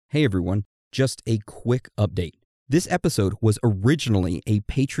Hey everyone, just a quick update. This episode was originally a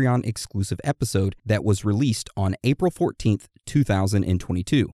Patreon exclusive episode that was released on April 14th,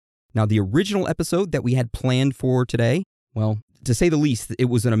 2022. Now, the original episode that we had planned for today, well, to say the least, it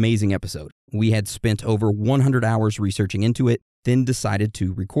was an amazing episode. We had spent over 100 hours researching into it, then decided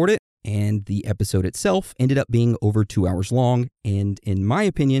to record it, and the episode itself ended up being over 2 hours long, and in my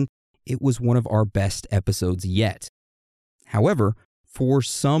opinion, it was one of our best episodes yet. However, for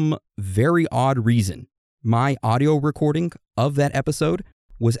some very odd reason, my audio recording of that episode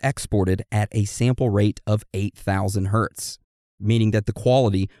was exported at a sample rate of 8,000 hertz, meaning that the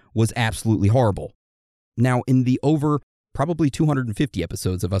quality was absolutely horrible. Now, in the over probably 250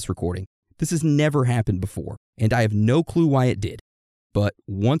 episodes of us recording, this has never happened before, and I have no clue why it did. But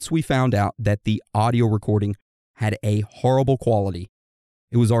once we found out that the audio recording had a horrible quality,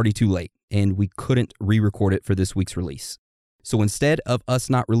 it was already too late, and we couldn't re-record it for this week's release. So instead of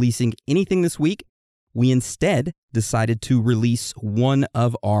us not releasing anything this week, we instead decided to release one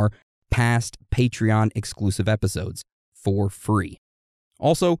of our past Patreon exclusive episodes for free.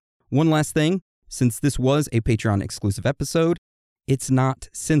 Also, one last thing, since this was a Patreon exclusive episode, it's not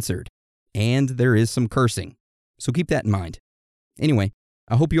censored, and there is some cursing. So keep that in mind. Anyway,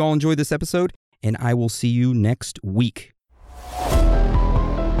 I hope you all enjoyed this episode, and I will see you next week.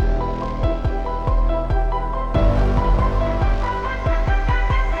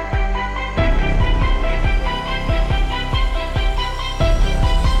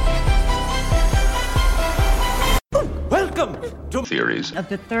 Welcome to Theories of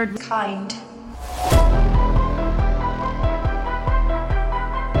the Third Kind.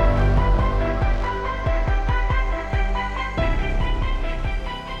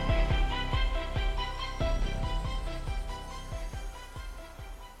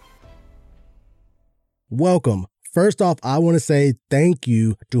 Welcome. First off, I want to say thank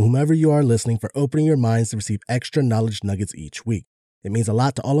you to whomever you are listening for opening your minds to receive extra knowledge nuggets each week. It means a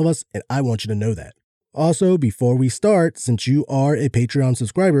lot to all of us, and I want you to know that. Also, before we start, since you are a Patreon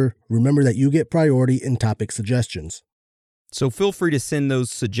subscriber, remember that you get priority in topic suggestions. So feel free to send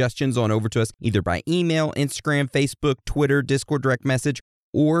those suggestions on over to us either by email, Instagram, Facebook, Twitter, Discord direct message,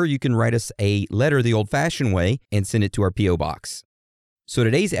 or you can write us a letter the old-fashioned way and send it to our P.O. Box. So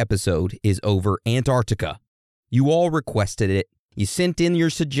today's episode is over Antarctica. You all requested it. You sent in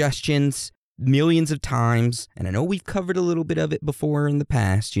your suggestions millions of times, and I know we've covered a little bit of it before in the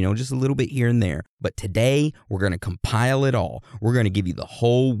past, just a little bit here and there. But today, we're going to compile it all. We're going to give you the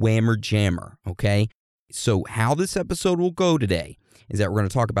whole whammer jammer, okay? So how this episode will go today is that we're going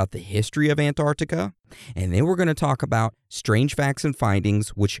to talk about the history of Antarctica, and then we're going to talk about strange facts and findings,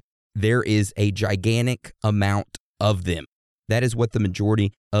 which there is a gigantic amount of them. That is what the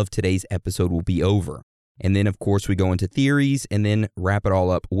majority of today's episode will be over. And then, of course, we go into theories and then wrap it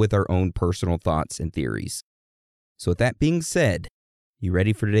all up with our own personal thoughts and theories. So with that being said, you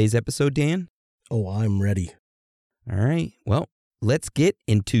ready for today's episode, Dan? Oh, I'm ready. All right. Well, let's get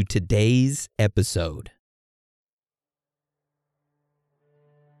into today's episode.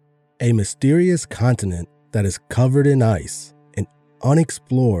 A mysterious continent that is covered in ice and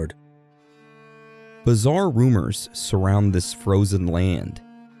unexplored. Bizarre rumors surround this frozen land,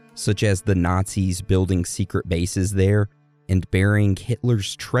 such as the Nazis building secret bases there and burying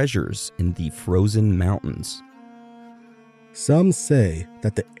Hitler's treasures in the frozen mountains. Some say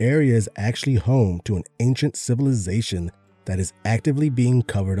that the area is actually home to an ancient civilization that is actively being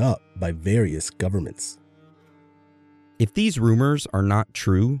covered up by various governments. If these rumors are not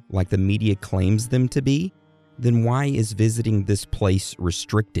true, like the media claims them to be, then why is visiting this place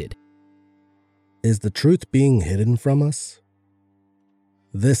restricted? Is the truth being hidden from us?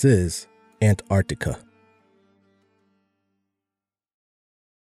 This is Antarctica.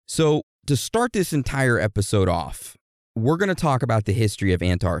 So, to start this entire episode off, we're going to talk about the history of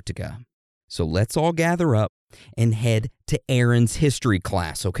Antarctica. So let's all gather up and head to Aaron's history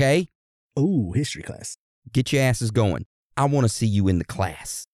class, okay? Ooh, history class. Get your asses going. I want to see you in the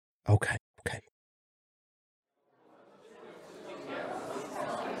class. Okay.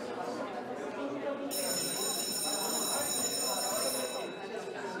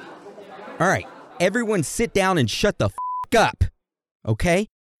 All right, everyone sit down and shut the up, okay?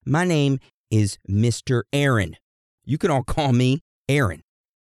 My name is Mr. Aaron. You can all call me Aaron.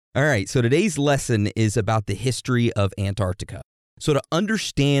 All right, so today's lesson is about the history of Antarctica. So to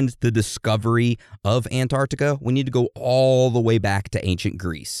understand the discovery of Antarctica, we need to go all the way back to ancient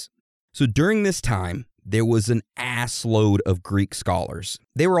Greece. So during this time, there was an ass load of Greek scholars.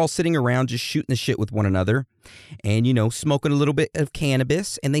 They were all sitting around just shooting the shit with one another and, smoking a little bit of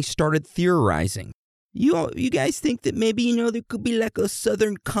cannabis, and they started theorizing. you guys think that maybe, there could be like a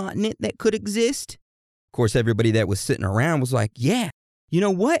southern continent that could exist? Of course, everybody that was sitting around was like, yeah, you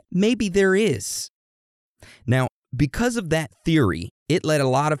know what? Maybe there is. Now, because of that theory, it led a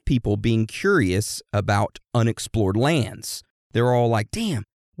lot of people being curious about unexplored lands. They were all like, damn,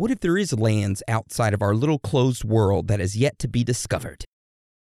 what if there is lands outside of our little closed world that is yet to be discovered?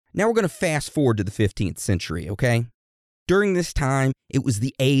 Now we're going to fast forward to the 15th century, okay? During this time, it was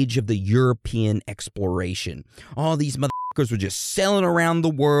the age of the European exploration. All these motherfuckers were just sailing around the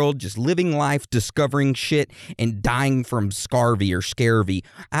world, just living life, discovering shit, and dying from scurvy or scurvy.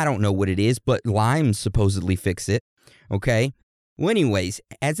 I don't know what it is, but limes supposedly fix it, okay? Well, anyways,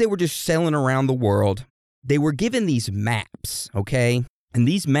 as they were just sailing around the world, they were given these maps, okay? And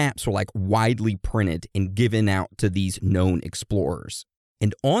these maps were like widely printed and given out to these known explorers.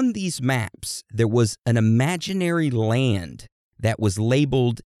 And on these maps, there was an imaginary land that was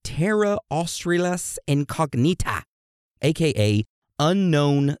labeled Terra Australis Incognita, aka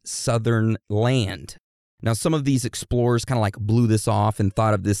Unknown Southern Land. Now, some of these explorers kind of like blew this off and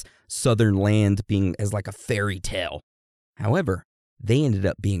thought of this southern land being as like a fairy tale. However, they ended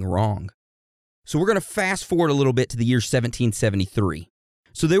up being wrong. So we're going to fast forward a little bit to the year 1773.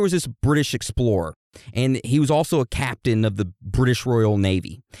 So there was this British explorer, and he was also a captain of the British Royal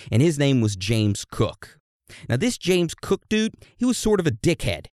Navy, and his name was James Cook. Now, this James Cook dude, he was sort of a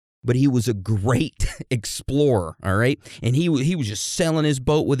dickhead, but he was a great explorer, all right? And he was just sailing his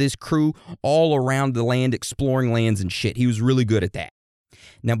boat with his crew all around the land, exploring lands and shit. He was really good at that.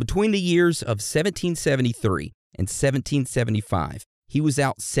 Now, between the years of 1773 and 1775, he was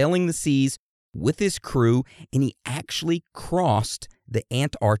out sailing the seas with his crew, and he actually crossed the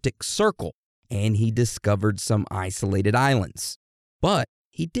Antarctic Circle, and he discovered some isolated islands. But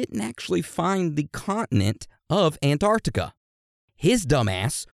he didn't actually find the continent of Antarctica. His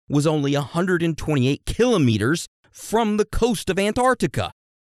dumbass was only 128 kilometers from the coast of Antarctica,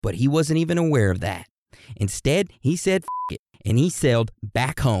 but he wasn't even aware of that. Instead, he said, F it, and he sailed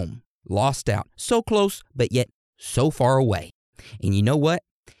back home, lost out, so close, but yet so far away. And you know what?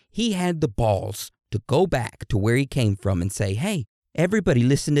 He had the balls to go back to where he came from and say, hey, everybody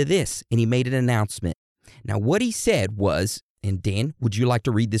listen to this. And he made an announcement. Now, what he said was, and Dan, would you like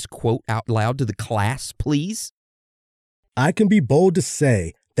to read this quote out loud to the class, please? I can be bold to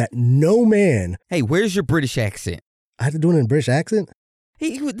say that no man... Hey, where's your British accent? I had to do it in a British accent?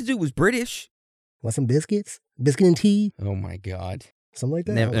 Hey, the dude was British. Want some biscuits? Biscuit and tea? Oh, my God. Something like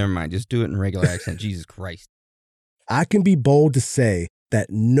that? Never mind. Just do it in regular accent. Jesus Christ. I can be bold to say that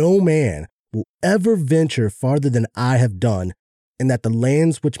no man will ever venture farther than I have done, and that the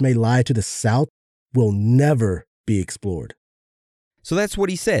lands which may lie to the south will never be explored. So that's what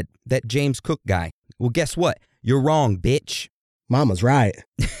he said, that James Cook guy. Well, guess what? You're wrong, bitch. Mama's right.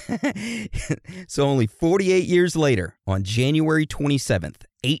 So only 48 years later, on January 27th,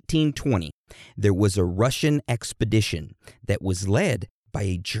 1820, there was a Russian expedition that was led by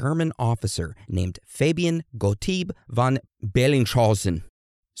a German officer named Fabian Gottlieb von Bellingshausen.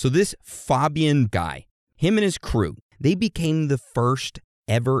 So this Fabian guy, him and his crew, they became the first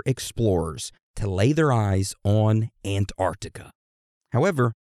ever explorers to lay their eyes on Antarctica.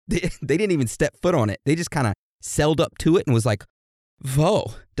 However, they didn't even step foot on it. They just kind of sailed up to it and was like,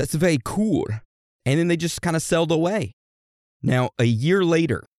 whoa, that's very cool. And then they just kind of sailed away. Now, a year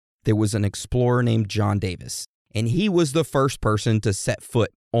later, there was an explorer named John Davis, and he was the first person to set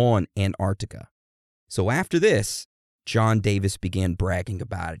foot on Antarctica. So after this, John Davis began bragging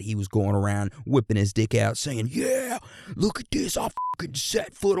about it. He was going around whipping his dick out saying, yeah, look at this. I fucking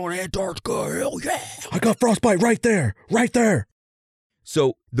set foot on Antarctica. Hell yeah. I got frostbite right there. Right there.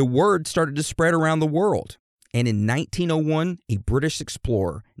 So the word started to spread around the world. And in 1901, a British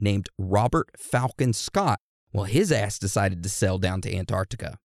explorer named Robert Falcon Scott, well, his ass decided to sail down to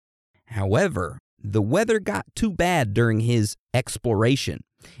Antarctica. However, the weather got too bad during his exploration.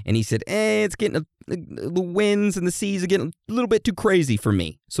 And he said, it's getting, the winds and the seas are getting a little bit too crazy for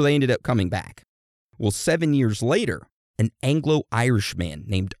me. So they ended up coming back. Well, 7 years later, an Anglo-Irishman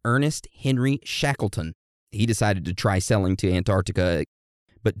named Ernest Henry Shackleton, he decided to try sailing to Antarctica.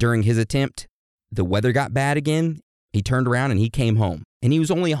 But during his attempt, the weather got bad again. He turned around and he came home. And he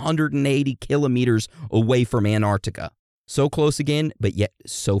was only 180 kilometers away from Antarctica. So close again, but yet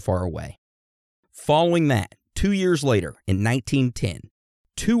so far away. Following that, 2 years later, in 1910,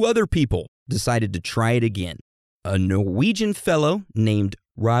 two other people decided to try it again. A Norwegian fellow named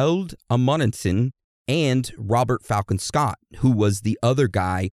Roald Amundsen and Robert Falcon Scott, who was the other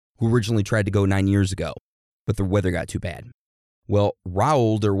guy who originally tried to go 9 years ago, but the weather got too bad. Well,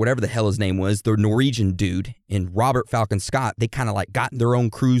 Roald, or whatever the hell his name was, the Norwegian dude, and Robert Falcon Scott, they kind of like got in their own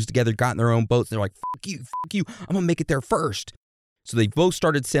crews together, got in their own boats. And they're like, fuck you, I'm going to make it there first. So they both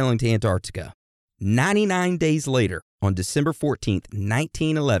started sailing to Antarctica. 99 days later, on December 14th,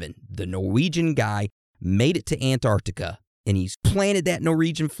 1911, the Norwegian guy made it to Antarctica, and he's planted that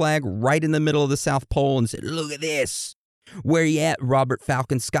Norwegian flag right in the middle of the South Pole and said, look at this. Where you at, Robert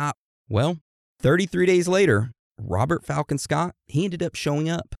Falcon Scott? Well, 33 days later, Robert Falcon Scott, he ended up showing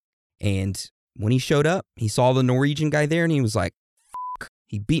up. And when he showed up, he saw the Norwegian guy there, and he was like, fuck,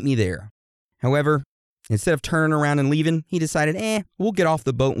 he beat me there. However, instead of turning around and leaving, he decided, we'll get off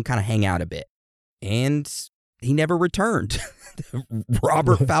the boat and kind of hang out a bit. And he never returned.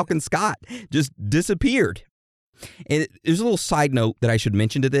 Robert Falcon Scott just disappeared. And there's a little side note that I should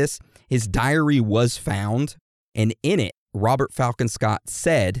mention to this. His diary was found, and in it, Robert Falcon Scott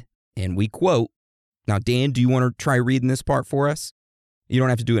said, and we quote, now, Dan, do you want to try reading this part for us? You don't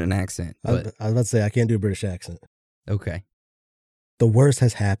have to do it in an accent. But... I was about to say, I can't do a British accent. Okay. The worst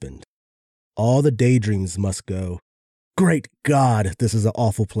has happened. All the daydreams must go. Great God, this is an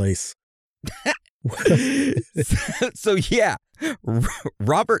awful place. So yeah,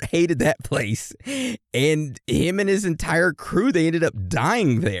 Robert hated that place, and him and his entire crew, they ended up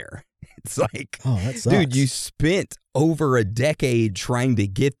dying there. It's like, oh, that sucks. Dude, you spent over a decade trying to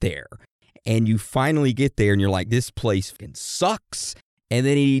get there, and you finally get there, and you're like, this place fucking sucks, and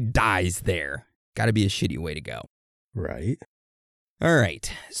then he dies there. Got to be a shitty way to go. Right. All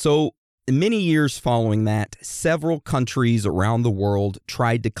right, so many years following that, several countries around the world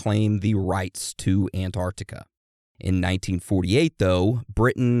tried to claim the rights to Antarctica. In 1948, though,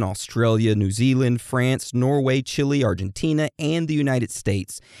 Britain, Australia, New Zealand, France, Norway, Chile, Argentina, and the United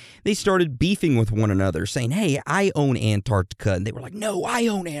States, they started beefing with one another, saying, hey, I own Antarctica. And they were like, no, I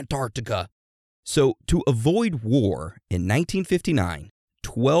own Antarctica. So to avoid war, in 1959,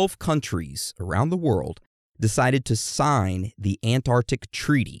 12 countries around the world decided to sign the Antarctic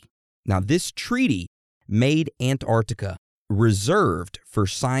Treaty. Now, this treaty made Antarctica reserved for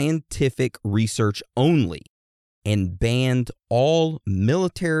scientific research only and banned all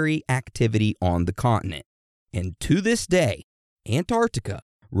military activity on the continent. And to this day, Antarctica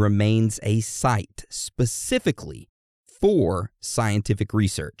remains a site specifically for scientific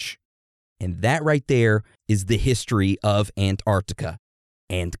research. And that right there is the history of Antarctica.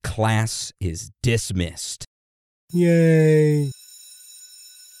 And class is dismissed. Yay.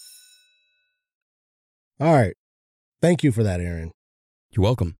 All right. Thank you for that, Aaron. You're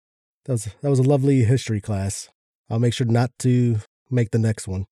welcome. That was a lovely history class. I'll make sure not to make the next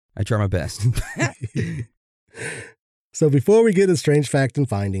one. I try my best. So before we get to strange fact and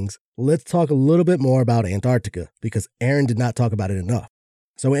findings, let's talk a little bit more about Antarctica, because Aaron did not talk about it enough.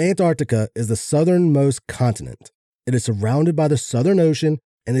 So Antarctica is the southernmost continent. It is surrounded by the Southern Ocean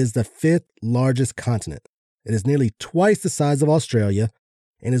and is the 5th largest continent. It is nearly twice the size of Australia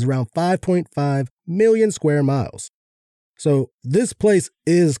and is around 5.5 million square miles. So this place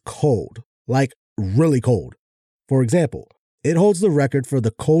is cold, like really cold. For example, it holds the record for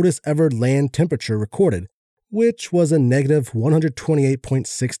the coldest ever land temperature recorded, which was a negative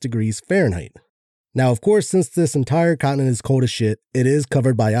 128.6 degrees Fahrenheit. Now, of course, since this entire continent is cold as shit, it is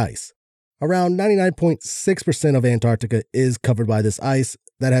covered by ice. Around 99.6% of Antarctica is covered by this ice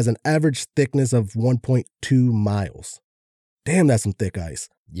that has an average thickness of 1.2 miles. Damn, that's some thick ice.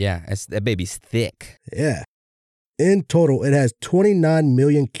 Yeah, that baby's thick. Yeah. In total, it has 29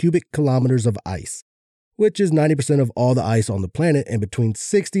 million cubic kilometers of ice, which is 90% of all the ice on the planet and between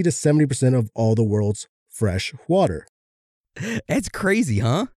 60 to 70% of all the world's fresh water. That's crazy,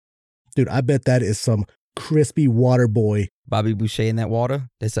 huh? Dude, I bet that is some crispy water boy. Bobby Boucher in that water?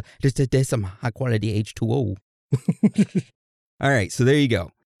 There's some high quality H2O. All right, so there you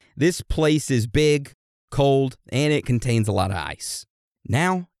go. This place is big, cold, and it contains a lot of ice.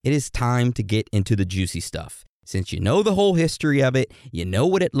 Now it is time to get into the juicy stuff. Since you know the whole history of it, you know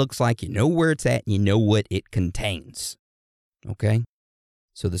what it looks like, you know where it's at, you know what it contains. Okay?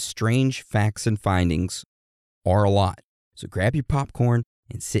 So the strange facts and findings are a lot. So grab your popcorn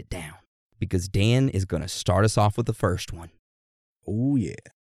and sit down, because Dan is going to start us off with the first one. Oh, yeah.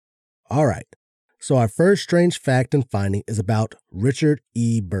 All right. So our first strange fact and finding is about Richard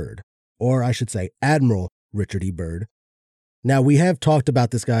E. Byrd, or I should say Admiral Richard E. Byrd. Now, we have talked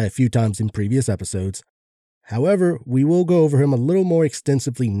about this guy a few times in previous episodes. However, we will go over him a little more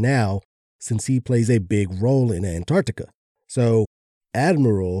extensively now since he plays a big role in Antarctica. So,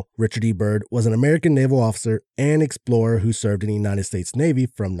 Admiral Richard E. Byrd was an American naval officer and explorer who served in the United States Navy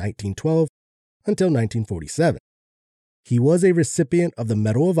from 1912 until 1947. He was a recipient of the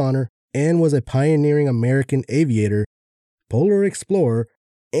Medal of Honor and was a pioneering American aviator polar explorer,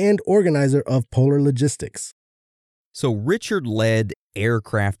 and organizer of polar logistics. So Richard led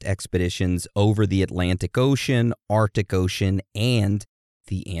aircraft expeditions over the Atlantic Ocean, Arctic Ocean, and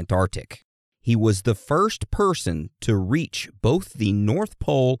the Antarctic. He was the first person to reach both the North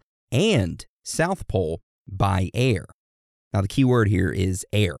Pole and South Pole by air. Now, the key word here is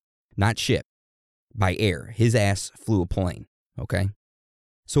air, not ship. By air. His ass flew a plane, okay?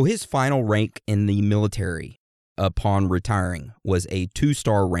 So his final rank in the military upon retiring was a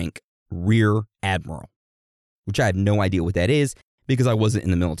 2-star rank Rear Admiral, which I have no idea what that is because I wasn't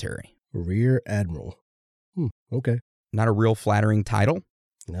in the military. Rear Admiral. Okay. Not a real flattering title.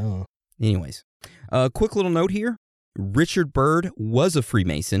 No. Anyways, a quick little note here. Richard Byrd was a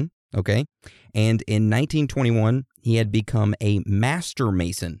Freemason, okay? And in 1921, he had become a Master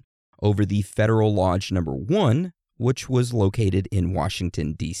Mason over the Federal Lodge Number 1, which was located in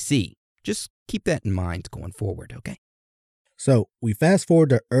Washington, D.C. Just keep that in mind going forward, okay? So we fast forward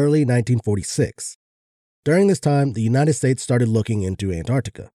to early 1946. During this time, the United States started looking into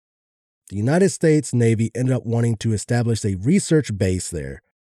Antarctica. The United States Navy ended up wanting to establish a research base there,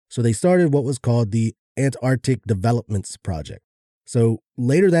 so they started what was called the Antarctic Developments Project. So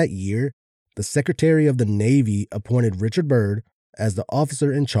later that year, the Secretary of the Navy appointed Richard Byrd as the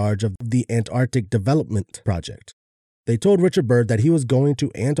officer in charge of the Antarctic Development Project. They told Richard Byrd that he was going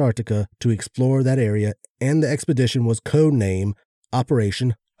to Antarctica to explore that area, and the expedition was codenamed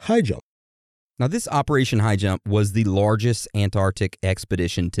Operation High Jump. Now, this Operation High Jump was the largest Antarctic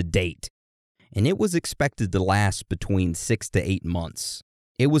expedition to date, and it was expected to last between 6 to 8 months.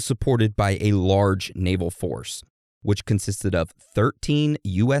 It was supported by a large naval force, which consisted of 13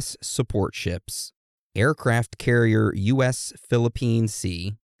 U.S. support ships, aircraft carrier U.S. Philippine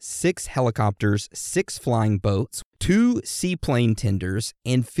Sea, 6 helicopters, 6 flying boats, 2 seaplane tenders,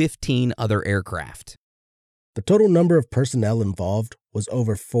 and 15 other aircraft. The total number of personnel involved was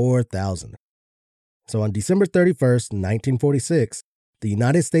over 4,000. So on December 31st, 1946, the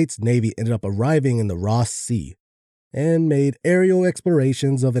United States Navy ended up arriving in the Ross Sea and made aerial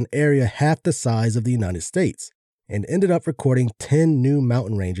explorations of an area half the size of the United States and ended up recording 10 new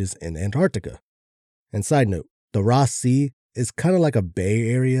mountain ranges in Antarctica. And side note, the Ross Sea is kind of like a bay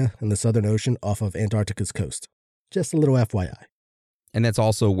area in the Southern Ocean off of Antarctica's coast. Just a little FYI. And that's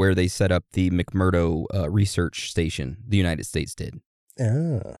also where they set up the McMurdo research station, the United States did.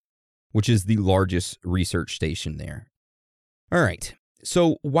 Which is the largest research station there. All right,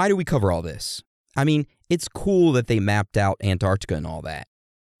 so why do we cover all this? I mean, it's cool that they mapped out Antarctica and all that,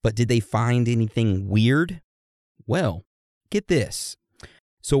 but did they find anything weird? Well, get this.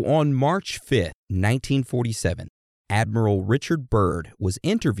 So on March 5th, 1947, Admiral Richard Byrd was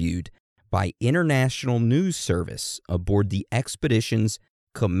interviewed by International News Service aboard the expedition's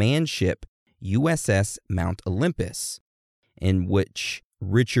command ship USS Mount Olympus, in which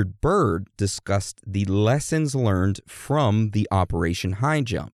Richard Byrd discussed the lessons learned from the Operation High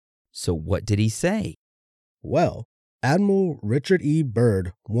Jump. So what did he say? Well, Admiral Richard E.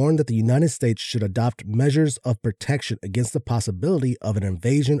 Byrd warned that the United States should adopt measures of protection against the possibility of an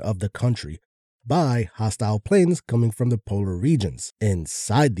invasion of the country by hostile planes coming from the polar regions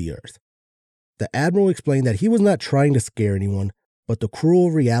inside the Earth. The Admiral explained that he was not trying to scare anyone, but the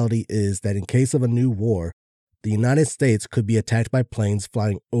cruel reality is that in case of a new war, the United States could be attacked by planes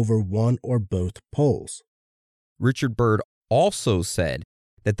flying over one or both poles. Richard Byrd also said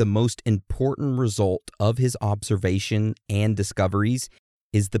that the most important result of his observation and discoveries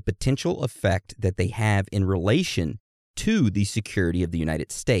is the potential effect that they have in relation to the security of the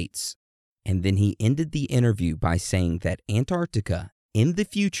United States. And then he ended the interview by saying that Antarctica, in the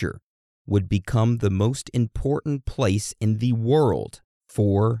future, would become the most important place in the world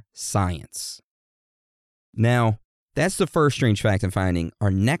for science. Now, that's the first strange fact I'm finding.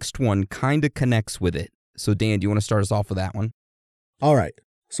 Our next one kind of connects with it. So, Dan, do you want to start us off with that one? All right.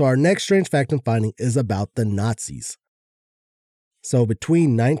 So our next strange fact I'm finding is about the Nazis. So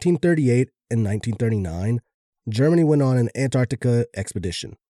between 1938 and 1939, Germany went on an Antarctica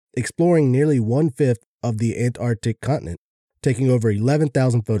expedition, exploring nearly 1/5 of the Antarctic continent, taking over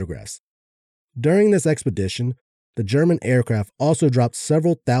 11,000 photographs. During this expedition, the German aircraft also dropped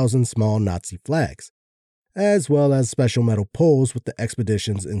several thousand small Nazi flags, as well as special metal poles with the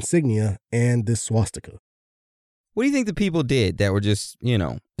expedition's insignia and the swastika. What do you think the people did that were just,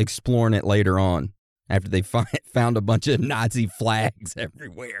 exploring it later on after they found a bunch of Nazi flags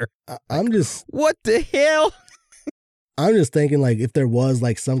everywhere? What the hell? I'm just thinking, like, if there was,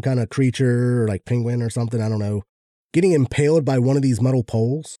 like, some kind of creature, or like penguin or something, I don't know, getting impaled by one of these metal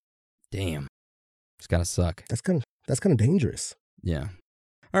poles. Damn. It's gotta suck. That's kind of dangerous. Yeah.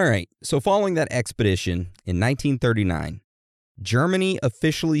 All right. So following that expedition in 1939, Germany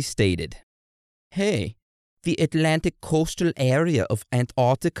officially stated, "Hey, the Atlantic coastal area of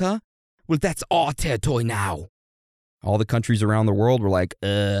Antarctica? Well, that's our territory now." All the countries around the world were like,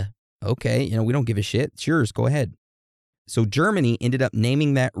 okay, we don't give a shit. It's yours, go ahead. So Germany ended up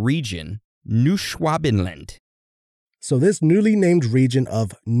naming that region Neuschwabenland. So this newly named region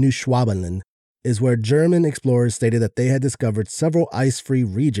of Neuschwabenland is where German explorers stated that they had discovered several ice-free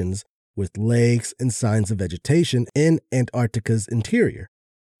regions with lakes and signs of vegetation in Antarctica's interior.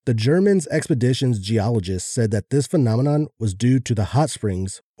 The Germans' expedition's geologists said that this phenomenon was due to the hot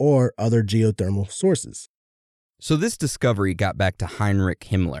springs or other geothermal sources. So this discovery got back to Heinrich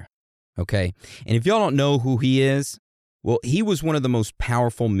Himmler, okay? And if y'all don't know who he is, well, he was one of the most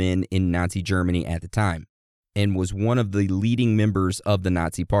powerful men in Nazi Germany at the time and was one of the leading members of the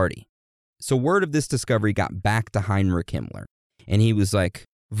Nazi Party. So word of this discovery got back to Heinrich Himmler, and he was like,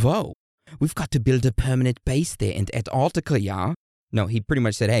 "Whoa, we've got to build a permanent base there in Antarctica, yeah?" No, he pretty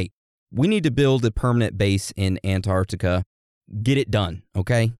much said, "Hey, we need to build a permanent base in Antarctica. Get it done,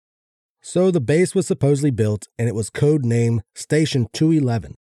 okay?" So the base was supposedly built, and it was codenamed Station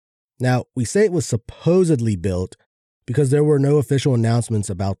 211. Now, we say it was supposedly built because there were no official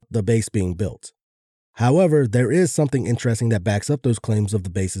announcements about the base being built. However, there is something interesting that backs up those claims of the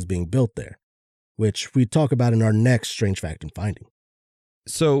bases being built there, which we talk about in our next Strange Fact and Finding.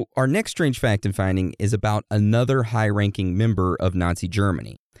 So our next Strange Fact and Finding is about another high-ranking member of Nazi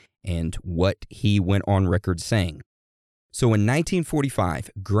Germany and what he went on record saying. So in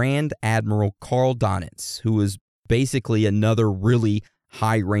 1945, Grand Admiral Karl Donitz, who was basically another really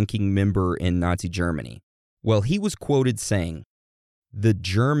high-ranking member in Nazi Germany, well, he was quoted saying, "The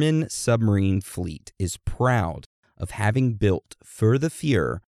German submarine fleet is proud of having built for the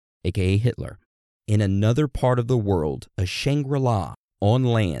Führer, aka Hitler, in another part of the world, a Shangri-La on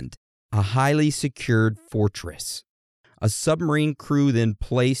land, a highly secured fortress. A submarine crew then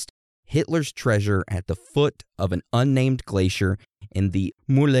placed Hitler's treasure at the foot of an unnamed glacier in the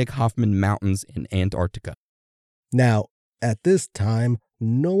Mühlhoffmann Mountains in Antarctica." Now, at this time,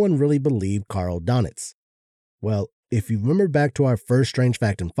 no one really believed Karl Donitz. Well, if you remember back to our first Strange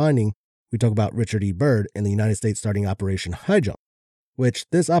Fact and Finding, we talk about Richard E. Byrd and the United States starting Operation High Jump, which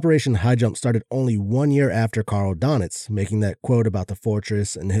this Operation High Jump started only 1 year after Karl Donitz making that quote about the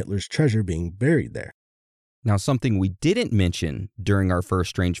fortress and Hitler's treasure being buried there. Now, something we didn't mention during our first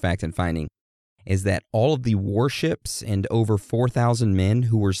Strange Fact and Finding is that all of the warships and over 4,000 men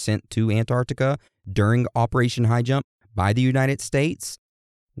who were sent to Antarctica during Operation High Jump by the United States,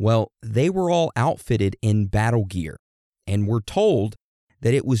 well, they were all outfitted in battle gear and were told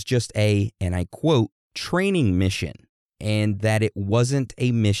that it was just a, and I quote, training mission, and that it wasn't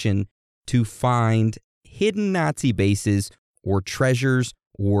a mission to find hidden Nazi bases or treasures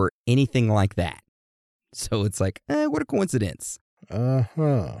or anything like that. So it's like, what a coincidence.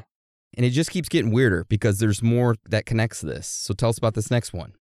 Uh-huh. And it just keeps getting weirder because there's more that connects this. So tell us about this next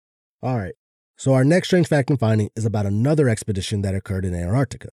one. All right. So our next Strange Fact and Finding is about another expedition that occurred in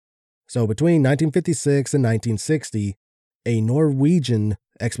Antarctica. So between 1956 and 1960, a Norwegian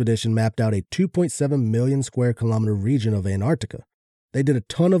expedition mapped out a 2.7 million square kilometer region of Antarctica. They did a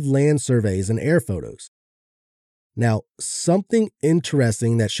ton of land surveys and air photos. Now, something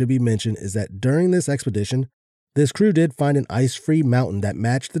interesting that should be mentioned is that during this expedition, this crew did find an ice-free mountain that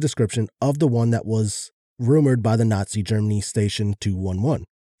matched the description of the one that was rumored by the Nazi Germany Station 211.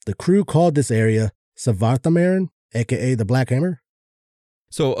 The crew called this area Svarthamaren, aka the Black Hammer.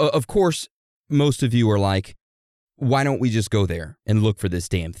 So, of course, most of you are like, why don't we just go there and look for this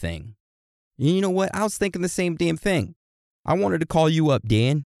damn thing? You know what? I was thinking the same damn thing. I wanted to call you up,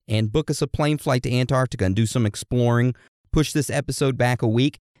 Dan, and book us a plane flight to Antarctica and do some exploring, push this episode back a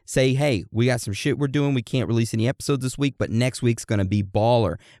week, say, hey, we got some shit we're doing. We can't release any episodes this week, but next week's going to be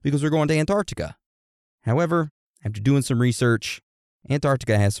baller because we're going to Antarctica. However, after doing some research,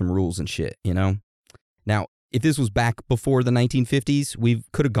 Antarctica has some rules and shit, you know? Now, if this was back before the 1950s, we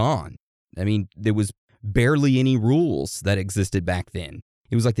could have gone. I mean, there was barely any rules that existed back then.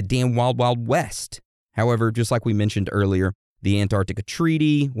 It was like the damn Wild Wild West. However, just like we mentioned earlier, the Antarctica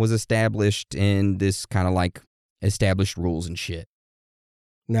Treaty was established and this kind of like established rules and shit.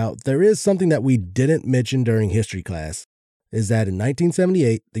 Now, there is something that we didn't mention during history class, is that in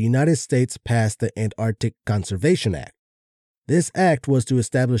 1978, the United States passed the Antarctic Conservation Act. This act was to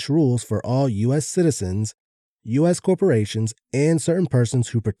establish rules for all U.S. citizens, U.S. corporations, and certain persons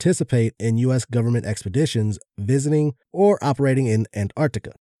who participate in U.S. government expeditions visiting or operating in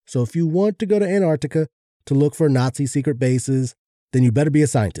Antarctica. So if you want to go to Antarctica to look for Nazi secret bases, then you better be a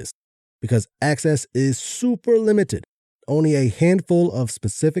scientist, because access is super limited. Only a handful of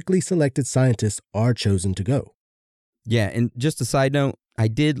specifically selected scientists are chosen to go. Yeah, and just a side note, I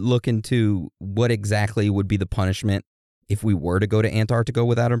did look into what exactly would be the punishment if we were to go to Antarctica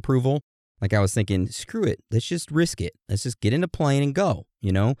without approval. Like, I was thinking, screw it, let's just risk it. Let's just get in a plane and go,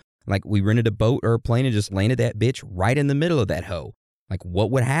 you know? Like, we rented a boat or a plane and just landed that bitch right in the middle of that hoe. Like, what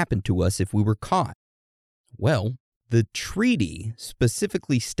would happen to us if we were caught? Well, the treaty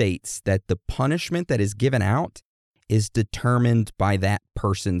specifically states that the punishment that is given out is determined by that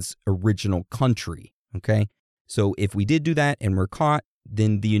person's original country, okay? So if we did do that and we're caught,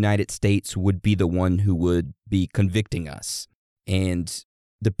 then the United States would be the one who would be convicting us. And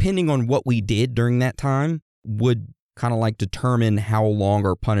depending on what we did during that time would kind of like determine how long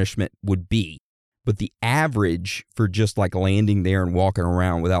our punishment would be. But the average for just like landing there and walking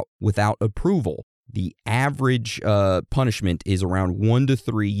around without approval, the average punishment is around 1 to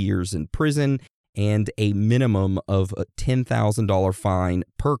 3 years in prison and a minimum of a $10,000 fine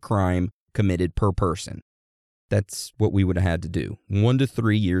per crime committed per person. That's what we would have had to do. 1 to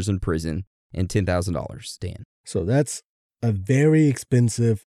 3 years in prison and $10,000, Dan. So that's a very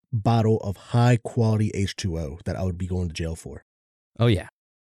expensive bottle of high quality H2O that I would be going to jail for. Oh, yeah.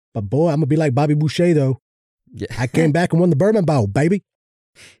 But boy, I'm going to be like Bobby Boucher, though. Yeah. I came back and won the Bourbon Bowl, baby.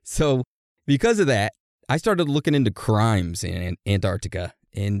 So because of that, I started looking into crimes in Antarctica.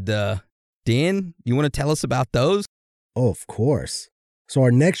 And Dan, you want to tell us about those? Oh, of course. So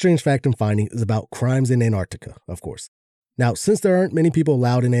our next strange fact and finding is about crimes in Antarctica, of course. Now, since there aren't many people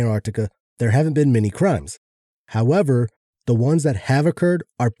allowed in Antarctica, there haven't been many crimes. However, the ones that have occurred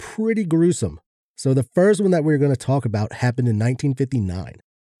are pretty gruesome. So the first one that we're going to talk about happened in 1959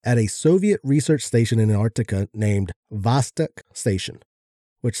 at a Soviet research station in Antarctica named Vostok Station.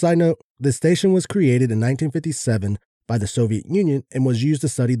 Which, side note, this station was created in 1957 by the Soviet Union and was used to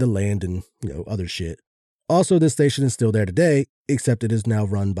study the land and, other shit. Also, this station is still there today, except it is now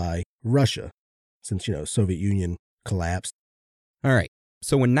run by Russia, since, Soviet Union collapsed. All right.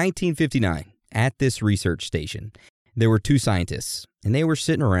 So in 1959, at this research station, there were 2 scientists, and they were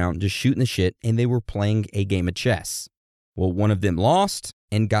sitting around just shooting the shit, and they were playing a game of chess. Well, one of them lost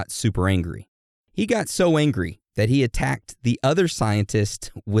and got super angry. He got so angry that he attacked the other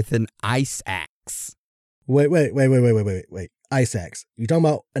scientist with an ice axe. Wait. Ice axe. You talking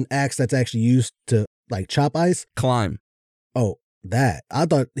about an axe that's actually used to, like, chop ice? Climb. Oh, that. I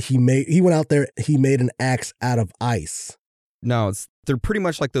thought he went out there, he made an axe out of ice. No, they're pretty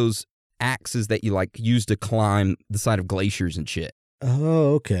much like those axes that you, like, use to climb the side of glaciers and shit.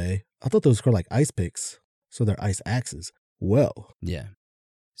 Oh, okay. I thought those were like ice picks. So they're ice axes. Well. Yeah.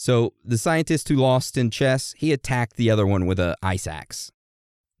 So the scientist who lost in chess, he attacked the other one with an ice axe.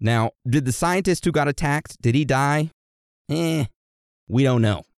 Now, did the scientist who got attacked, did he die? We don't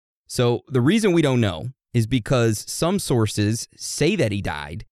know. So the reason we don't know is because some sources say that he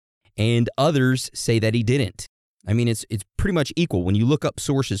died and others say that he didn't. I mean, it's pretty much equal. When you look up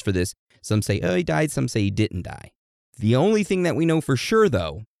sources for this, some say, oh, he died, some say he didn't die. The only thing that we know for sure,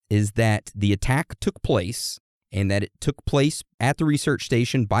 though, is that the attack took place and that it took place at the research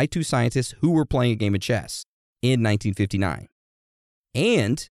station by 2 scientists who were playing a game of chess in 1959.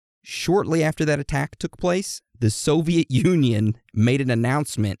 And shortly after that attack took place, the Soviet Union made an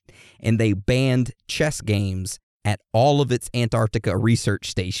announcement and they banned chess games at all of its Antarctica research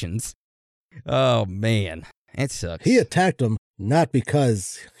stations. Oh, man, that sucks. He attacked him not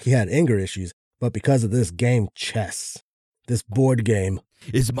because he had anger issues, but because of this game chess. This board game.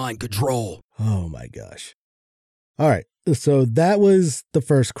 It's mind control. Oh, my gosh. All right, so that was the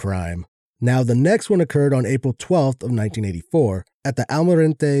first crime. Now, the next one occurred on April 12th of 1984 at the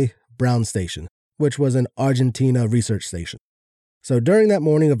Almirante Brown Station, which was an Argentina research station. So during that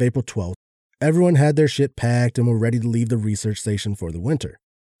morning of April 12th, everyone had their shit packed and were ready to leave the research station for the winter.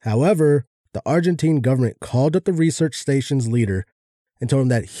 However, the Argentine government called up the research station's leader and told him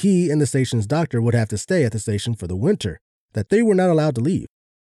that he and the station's doctor would have to stay at the station for the winter, that they were not allowed to leave.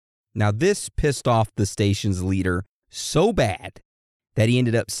 Now, this pissed off the station's leader so bad that he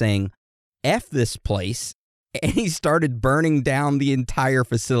ended up saying, F this place, and he started burning down the entire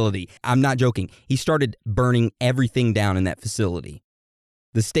facility. I'm not joking. He started burning everything down in that facility.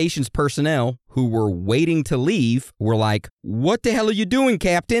 The station's personnel, who were waiting to leave, were like, what the hell are you doing,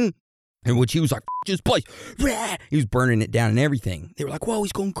 Captain? And which he was like, F this place. He was burning it down and everything. They were like, whoa,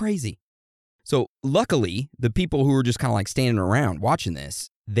 he's going crazy. So luckily, the people who were just kind of like standing around watching this,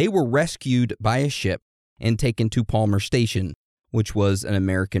 they were rescued by a ship and taken to Palmer Station, which was an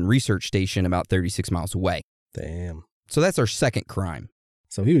American research station about 36 miles away. Damn. So that's our second crime.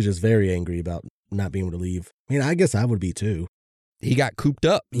 So he was just very angry about not being able to leave. I mean, I guess I would be too. He got cooped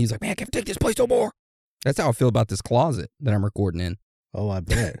up. He's like, man, I can't take this place no more. That's how I feel about this closet that I'm recording in. Oh, I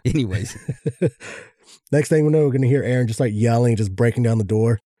bet. Anyways. Next thing we know, we're going to hear Aaron just like yelling, just breaking down the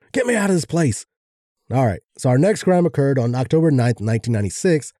door. Get me out of this place. All right. So our next crime occurred on October 9th,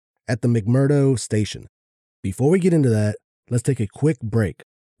 1996 at the McMurdo Station. Before we get into that, let's take a quick break.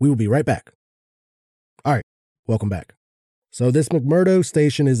 We will be right back. All right. Welcome back. So this McMurdo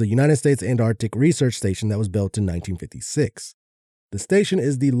Station is a United States Antarctic research station that was built in 1956. The station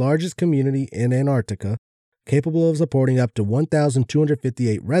is the largest community in Antarctica, capable of supporting up to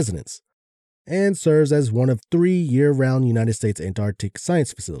 1,258 residents, and serves as one of 3 year-round United States Antarctic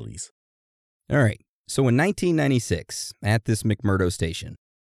science facilities. All right. So in 1996, at this McMurdo Station,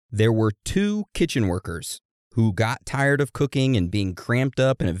 there were 2 kitchen workers who got tired of cooking and being cramped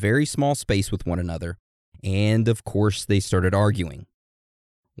up in a very small space with one another. And, of course, they started arguing.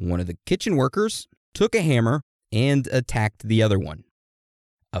 One of the kitchen workers took a hammer and attacked the other one.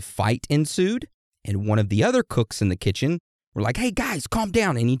 A fight ensued, and one of the other cooks in the kitchen were like, "Hey, guys, calm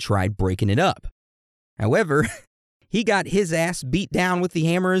down," and he tried breaking it up. However, he got his ass beat down with the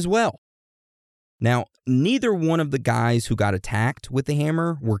hammer as well. Now, neither one of the guys who got attacked with the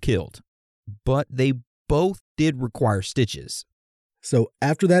hammer were killed, but they both did require stitches. So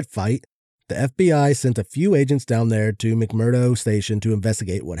after that fight, the FBI sent a few agents down there to McMurdo Station to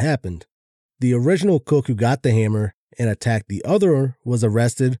investigate what happened. The original cook who got the hammer and attacked the other was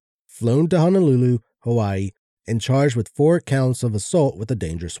arrested, flown to Honolulu, Hawaii, and charged with 4 counts of assault with a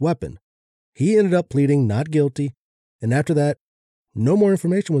dangerous weapon. He ended up pleading not guilty, and after that, no more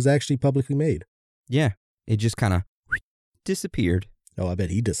information was actually publicly made. Yeah, it just kind of disappeared. Oh, I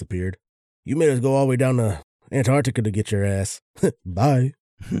bet he disappeared. You made us go all the way down to Antarctica to get your ass. Bye.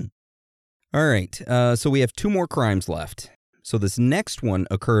 All right, so we have 2 more crimes left. So this next one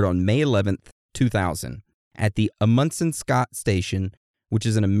occurred on May 11th, 2000, at the Amundsen Scott Station, which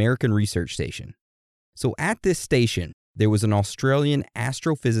is an American research station. So at this station, there was an Australian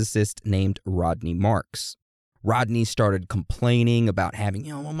astrophysicist named Rodney Marks. Rodney started complaining about having,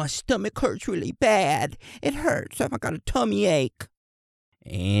 my stomach hurts really bad. It hurts. I got a tummy ache.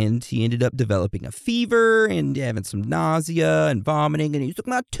 And he ended up developing a fever and having some nausea and vomiting. And he was like,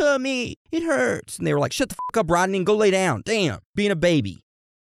 "My tummy, it hurts." And they were like, "Shut the fuck up, Rodney, and go lay down. Damn, being a baby."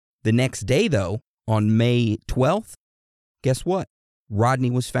 The next day, though, on May 12th, guess what?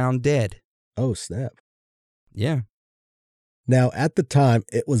 Rodney was found dead. Oh, snap. Yeah. Now, at the time,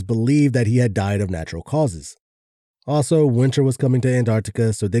 it was believed that he had died of natural causes. Also, winter was coming to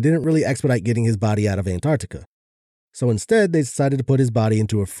Antarctica, so they didn't really expedite getting his body out of Antarctica. So instead, they decided to put his body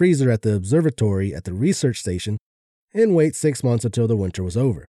into a freezer at the observatory at the research station and wait 6 months until the winter was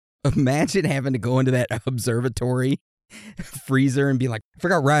over. Imagine having to go into that observatory freezer and be like, "I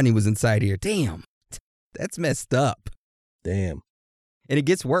forgot Rodney was inside here." Damn, that's messed up. Damn. And it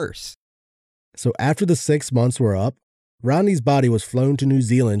gets worse. So after the 6 months were up, Rodney's body was flown to New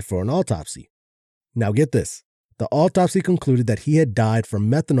Zealand for an autopsy. Now get this. The autopsy concluded that he had died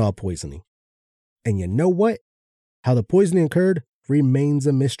from methanol poisoning. And you know what? How the poisoning occurred remains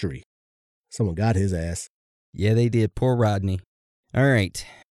a mystery. Someone got his ass. Yeah, they did. Poor Rodney. All right.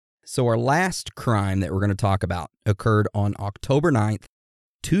 So our last crime that we're going to talk about occurred on October 9th,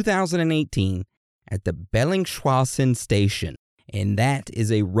 2018 at the Bellingshausen Station. And that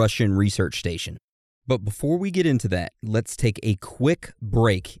is a Russian research station. But before we get into that, let's take a quick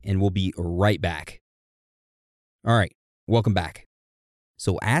break and we'll be right back. All right. Welcome back.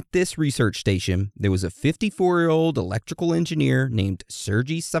 So at this research station, there was a 54-year-old electrical engineer named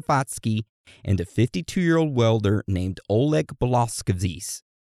Sergei Savatsky and a 52-year-old welder named Oleg Belaskevich.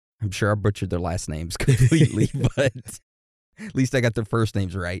 I'm sure I butchered their last names completely, but at least I got their first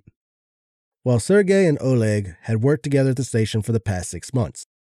names right. Well, Sergei and Oleg had worked together at the station for the past 6 months.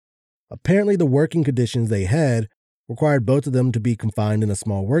 Apparently, the working conditions they had required both of them to be confined in a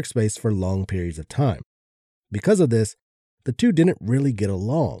small workspace for long periods of time. Because of this, the two didn't really get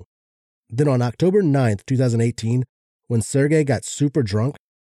along. Then on October 9th, 2018, when Sergei got super drunk,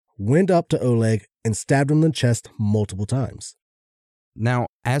 went up to Oleg and stabbed him in the chest multiple times. Now,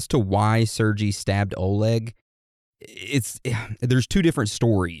 as to why Sergei stabbed Oleg, there's 2 different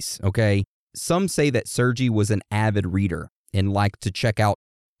stories, okay? Some say that Sergei was an avid reader and liked to check out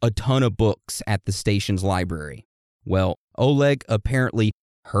a ton of books at the station's library. Well, Oleg apparently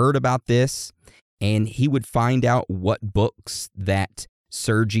heard about this, and he would find out what books that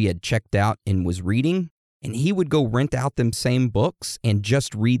Sergei had checked out and was reading, and he would go rent out them same books and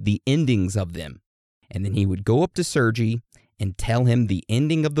just read the endings of them. And then he would go up to Sergei and tell him the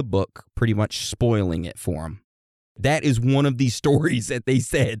ending of the book, pretty much spoiling it for him. That is one of these stories that they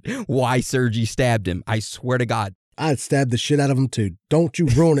said why Sergei stabbed him. I swear to God. I'd stab the shit out of him too. Don't you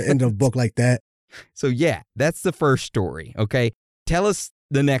ruin the end of a book like that. So yeah, that's the first story, okay? Tell us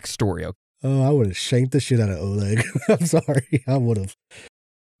the next story. Okay? Oh, I would have shanked the shit out of Oleg. I'm sorry. I would have.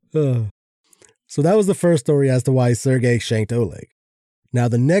 So that was the first story as to why Sergei shanked Oleg. Now,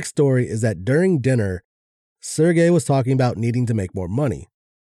 the next story is that during dinner, Sergei was talking about needing to make more money.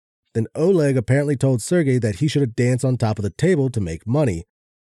 Then Oleg apparently told Sergei that he should have danced on top of the table to make money,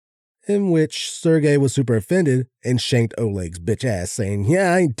 in which Sergei was super offended and shanked Oleg's bitch ass, saying,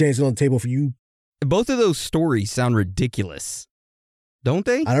 "Yeah, I ain't dancing on the table for you." Both of those stories sound ridiculous, don't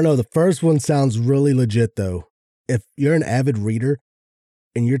they? I don't know. The first one sounds really legit, though. If you're an avid reader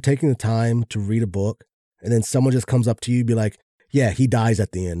and you're taking the time to read a book, and then someone just comes up to you and be like, "Yeah, he dies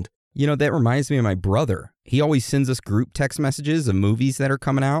at the end." You know, that reminds me of my brother. He always sends us group text messages of movies that are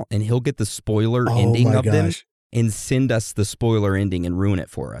coming out, and he'll get the spoiler ending of them and send us the spoiler ending and ruin it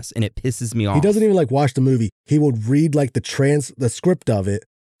for us. And it pisses me off. He doesn't even like watch the movie. He will read like the script of it,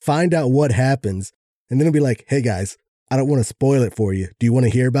 find out what happens, and then he'll be like, "Hey guys, I don't want to spoil it for you. Do you want to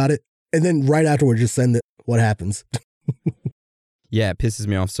hear about it?" And then right afterward, just send it what happens. Yeah, it pisses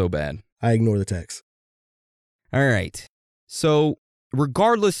me off so bad. I ignore the text. All right. So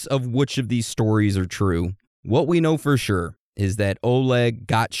regardless of which of these stories are true, what we know for sure is that Oleg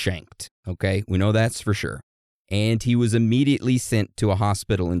got shanked. Okay, we know that's for sure. And he was immediately sent to a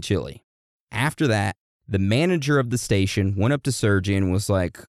hospital in Chile. After that, the manager of the station went up to Sergei and was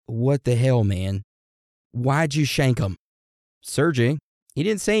like, "What the hell, man? Why'd you shank him?" Sergei, he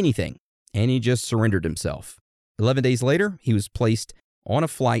didn't say anything, and he just surrendered himself. 11 days later, he was placed on a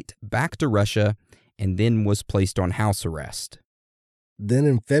flight back to Russia and then was placed on house arrest. Then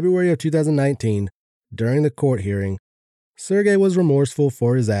in February of 2019, during the court hearing, Sergei was remorseful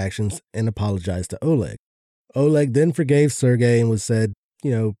for his actions and apologized to Oleg. Oleg then forgave Sergei and was said,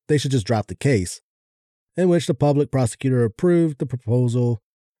 they should just drop the case, in which the public prosecutor approved the proposal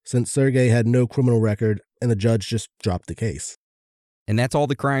since Sergei had no criminal record and the judge just dropped the case. And that's all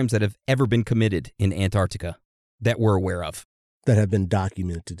the crimes that have ever been committed in Antarctica that we're aware of. That have been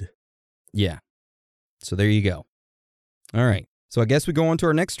documented. Yeah. So there you go. All right. So I guess we go on to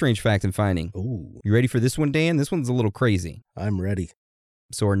our next strange fact and finding. Ooh. You ready for this one, Dan? This one's a little crazy. I'm ready.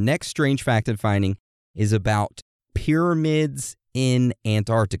 So our next strange fact and finding is about pyramids in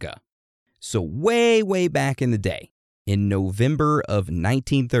Antarctica. So way, way back in the day, in November of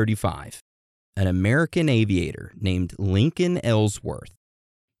 1935, an American aviator named Lincoln Ellsworth,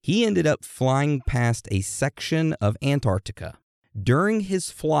 he ended up flying past a section of Antarctica. During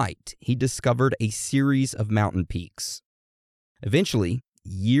his flight, he discovered a series of mountain peaks. Eventually,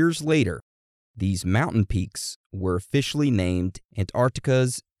 years later, these mountain peaks were officially named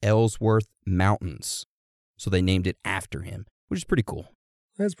Antarctica's Ellsworth Mountains. So they named it after him, which is pretty cool.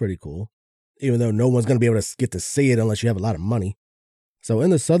 That's pretty cool. Even though no one's going to be able to get to see it unless you have a lot of money. So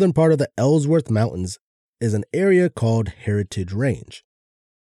in the southern part of the Ellsworth Mountains is an area called Heritage Range.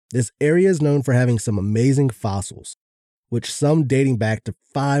 This area is known for having some amazing fossils, which some dating back to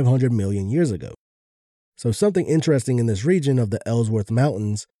 500 million years ago. So something interesting in this region of the Ellsworth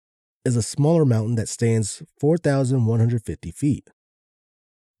Mountains is a smaller mountain that stands 4,150 feet.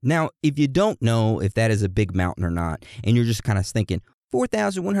 Now, if you don't know if that is a big mountain or not, and you're just kind of thinking,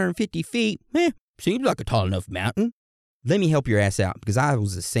 4,150 feet, seems like a tall enough mountain. Let me help your ass out, because I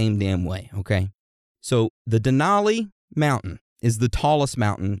was the same damn way, okay? So the Denali Mountain is the tallest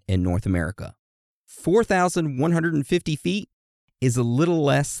mountain in North America. 4,150 feet is a little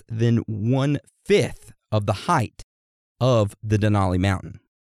less than 1/5 of the height of the Denali Mountain.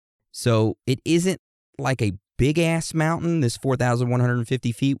 So it isn't like a big-ass mountain, this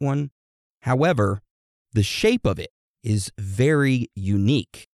 4,150 feet one. However, the shape of it is very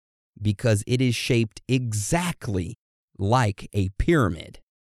unique because it is shaped exactly like a pyramid.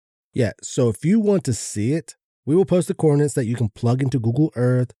 Yeah, so if you want to see it, we will post the coordinates that you can plug into Google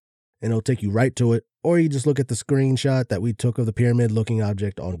Earth, and it'll take you right to it, or you just look at the screenshot that we took of the pyramid-looking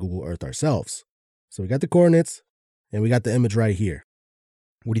object on Google Earth ourselves. So we got the coordinates, and we got the image right here.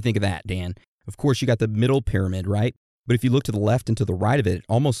 What do you think of that, Dan? Of course, you got the middle pyramid, right? But if you look to the left and to the right of it, it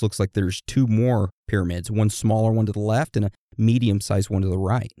almost looks like there's two more pyramids, one smaller one to the left and a medium-sized one to the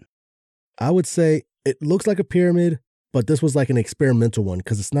right. I would say it looks like a pyramid, but this was like an experimental one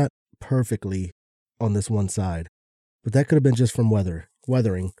because it's not perfectly on this one side. But that could have been just from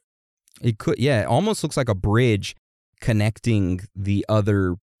weathering. It could, yeah. It almost looks like a bridge connecting the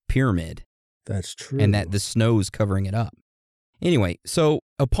other pyramid. That's true. And that the snow's covering it up. Anyway, so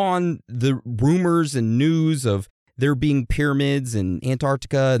upon the rumors and news of there being pyramids in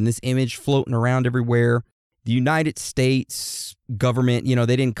Antarctica and this image floating around everywhere, the United States government,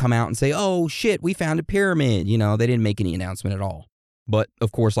 they didn't come out and say, "Oh, shit, we found a pyramid." They didn't make any announcement at all. But,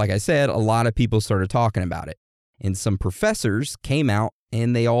 of course, like I said, a lot of people started talking about it. And some professors came out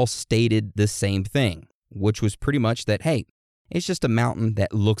and they all stated the same thing, which was pretty much that, hey, it's just a mountain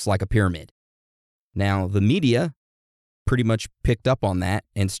that looks like a pyramid. Now, the media pretty much picked up on that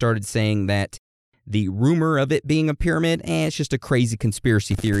and started saying that the rumor of it being a pyramid, it's just a crazy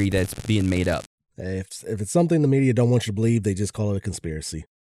conspiracy theory that's being made up. If it's something the media don't want you to believe, they just call it a conspiracy.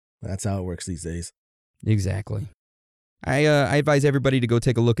 That's how it works these days. Exactly. I advise everybody to go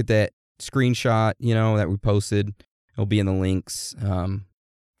take a look at that screenshot, that we posted. It'll be in the links.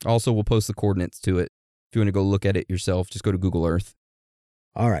 Also, we'll post the coordinates to it. If you want to go look at it yourself, just go to Google Earth.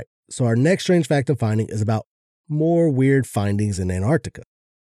 All right. So our next strange fact and finding is about more weird findings in Antarctica.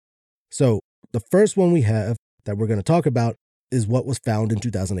 So the first one we have that we're going to talk about is what was found in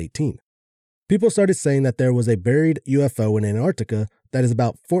 2018. People started saying that there was a buried UFO in Antarctica that is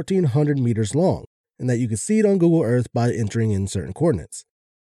about 1,400 meters long, and that you can see it on Google Earth by entering in certain coordinates.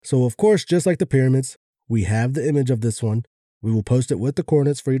 So of course, just like the pyramids, we have the image of this one. We will post it with the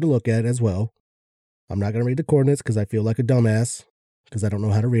coordinates for you to look at as well. I'm not going to read the coordinates because I feel like a dumbass because I don't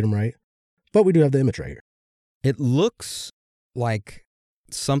know how to read them right, but we do have the image right here. It looks like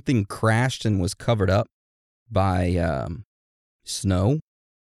something crashed and was covered up by snow.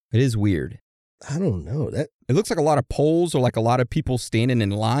 It is weird. I don't know. It looks like a lot of poles or like a lot of people standing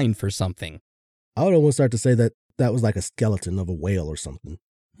in line for something. I would almost start to say that was like a skeleton of a whale or something.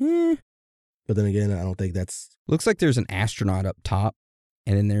 But then again, I don't think that's... Looks like there's an astronaut up top,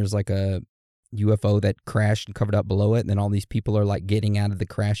 and then there's like a UFO that crashed and covered up below it, and then all these people are like getting out of the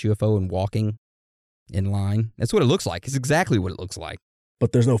crash UFO and walking in line. That's what it looks like. It's exactly what it looks like.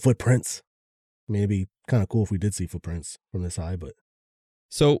 But there's no footprints. I mean, it'd be kind of cool if we did see footprints from this high, but...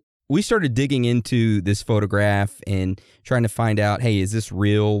 So we started digging into this photograph and trying to find out, hey, is this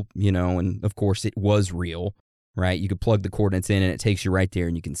real? And of course it was real, right? You could plug the coordinates in and it takes you right there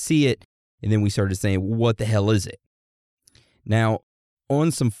and you can see it. And then we started saying, well, what the hell is it? Now,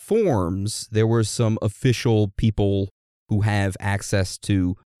 on some forums, there were some official people who have access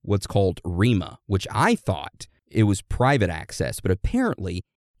to what's called REMA, which I thought it was private access, but apparently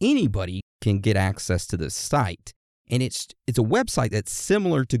anybody can get access to this site. And it's a website that's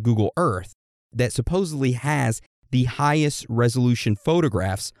similar to Google Earth that supposedly has the highest resolution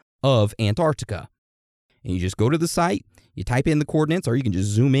photographs of Antarctica. And you just go to the site, you type in the coordinates, or you can just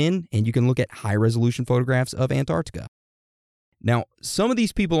zoom in and you can look at high resolution photographs of Antarctica. Now, some of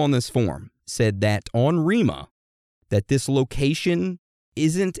these people on this forum said that on REMA, that this location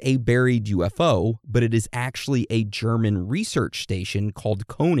isn't a buried UFO, but it is actually a German research station called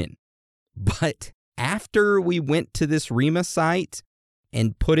Conan. But after we went to this REMA site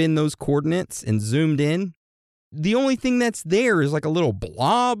and put in those coordinates and zoomed in, the only thing that's there is like a little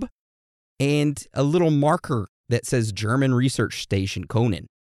blob and a little marker that says German Research Station Conan.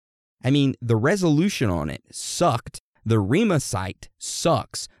 I mean, the resolution on it sucked. The REMA site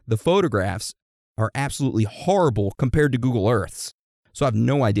sucks. The photographs are absolutely horrible compared to Google Earth's. So I have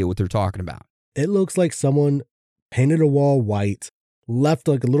no idea what they're talking about. It looks like someone painted a wall white, left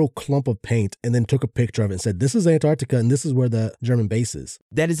like a little clump of paint, and then took a picture of it and said, this is Antarctica and this is where the German base is.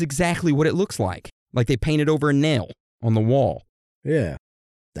 That is exactly what it looks like. Like they painted over a nail on the wall. Yeah,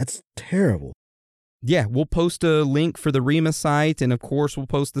 that's terrible. Yeah, we'll post a link for the REMA site, and of course we'll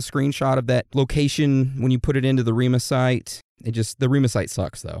post the screenshot of that location when you put it into the REMA site. The REMA site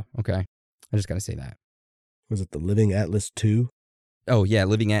sucks though, okay? I just got to say that. Was it the Living Atlas 2? Oh yeah,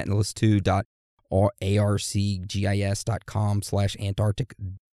 livingatlas2.arcgis.com/Antarctic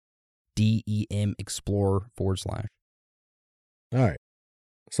DEM Explorer / All right.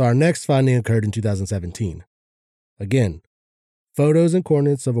 So our next finding occurred in 2017. Again, photos and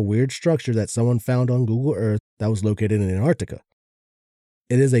coordinates of a weird structure that someone found on Google Earth that was located in Antarctica.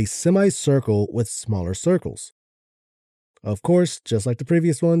 It is a semicircle with smaller circles. Of course, just like the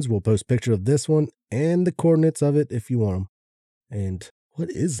previous ones, we'll post a picture of this one and the coordinates of it if you want them. And what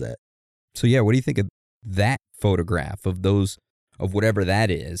is that? So yeah, what do you think of that photograph of whatever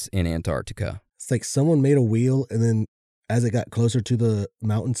that is in Antarctica? It's like someone made a wheel and then as it got closer to the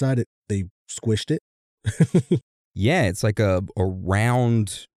mountainside, they squished it. Yeah, it's like a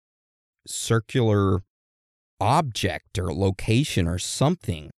round circular object or location or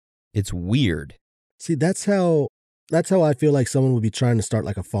something. It's weird. See, that's how I feel like someone would be trying to start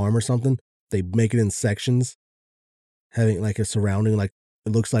like a farm or something. They make it in sections, having like a surrounding, like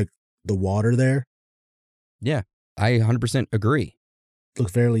it looks like the water there. Yeah, I 100% agree.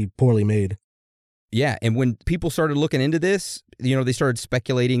 Looks fairly poorly made. Yeah, and when people started looking into this, they started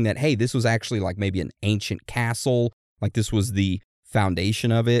speculating that, hey, this was actually like maybe an ancient castle, like this was the foundation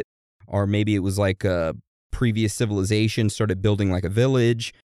of it, or maybe it was like a previous civilization started building like a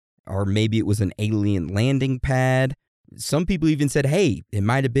village, or maybe it was an alien landing pad. some people even said, hey, it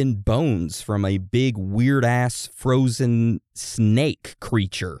might have been bones from a big weird-ass frozen snake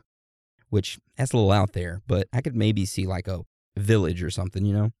creature, which that's a little out there, but I could maybe see like a village or something,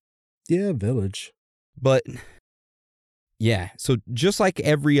 you know? Yeah, village. But, yeah, so just like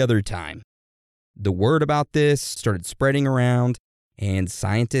every other time, the word about this started spreading around, and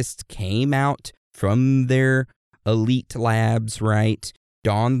scientists came out from their elite labs, right,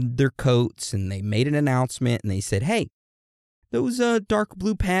 donned their coats, and they made an announcement, and they said, hey, those dark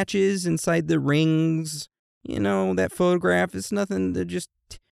blue patches inside the rings, you know, that photograph is nothing, they're just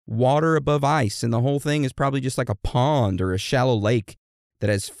water above ice, and the whole thing is probably just like a pond or a shallow lake that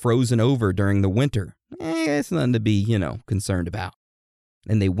has frozen over during the winter. It's nothing to be, you know, concerned about.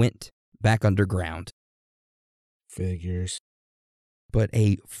 And they went back underground. Figures. But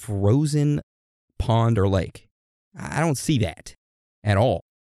a frozen pond or lake, I don't see that at all.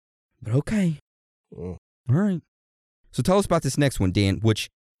 But okay. All right. So tell us about this next one, Dan, which,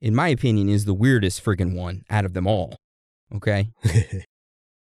 in my opinion, is the weirdest friggin' one out of them all. Okay?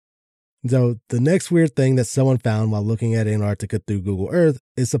 So the next weird thing that someone found while looking at Antarctica through Google Earth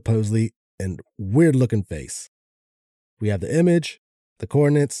is supposedly a weird-looking face. We have the image, the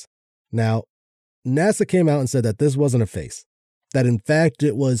coordinates. Now, NASA came out and said that this wasn't a face, that in fact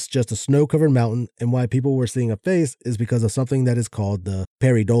it was just a snow-covered mountain, and why people were seeing a face is because of something that is called the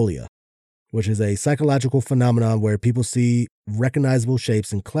pareidolia, which is a psychological phenomenon where people see recognizable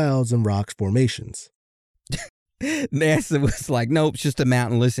shapes in clouds and rocks formations. NASA was like, nope, it's just a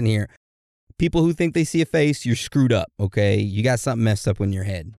mountain. Listen here. People who think they see a face, you're screwed up, okay? You got something messed up in your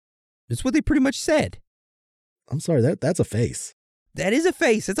head. That's what they pretty much said. I'm sorry, that's a face. That is a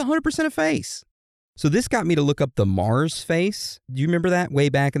face. That's 100% a face. So this got me to look up the Mars face. Do you remember that way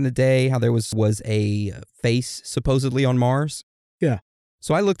back in the day, how there was a face supposedly on Mars? Yeah.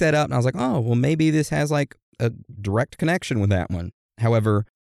 So I looked that up and I was like, oh, well, maybe this has like a direct connection with that one. However,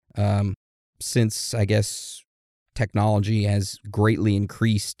 since I guess technology has greatly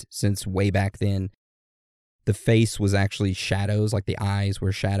increased since way back then, the face was actually shadows, like the eyes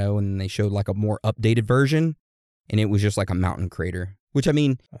were shadow, and they showed like a more updated version, and it was just like a mountain crater. Which, I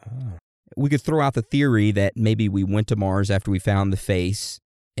mean, we could throw out the theory that maybe we went to Mars after we found the face,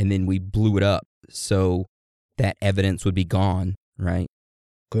 and then we blew it up, so that evidence would be gone, right?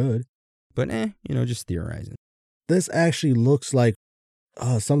 Good. But just theorizing. This actually looks like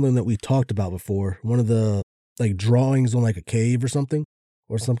something that we talked about before. One of the like drawings on like a cave or something,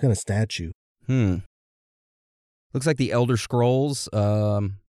 or some kind of statue. Looks like the Elder Scrolls.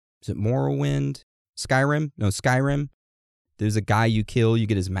 Is it Morrowind? Skyrim? No, Skyrim. There's a guy you kill, you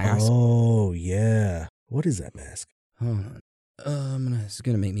get his mask. Oh, yeah. What is that mask? Hold on. It's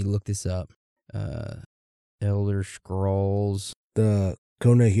going to make me look this up. Elder Scrolls. The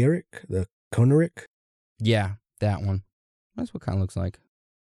Konahiric? The Konaric? Yeah, that one. That's what kind of looks like.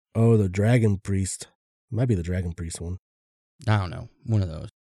 Oh, the Dragon Priest. It might be the Dragon Priest one. I don't know. One of those.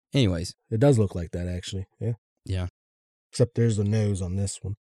 Anyways. It does look like that, actually. Yeah. Yeah. Except there's the nose on this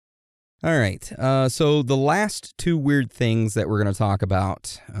one. All right. So the last two weird things that we're going to talk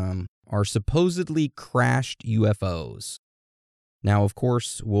about are supposedly crashed UFOs. Now, of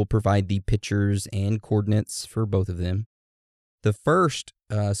course, we'll provide the pictures and coordinates for both of them. The first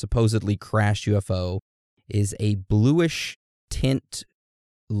supposedly crashed UFO is a bluish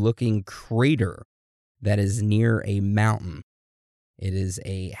tint-looking crater that is near a mountain. It is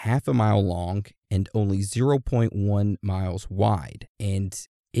a half a mile long and only 0.1 miles wide, and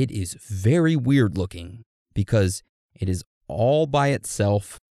it is very weird looking because it is all by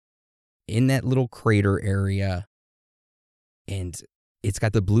itself in that little crater area, and it's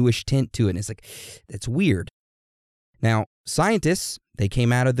got the bluish tint to it, and it's like, that's weird. Now, scientists, they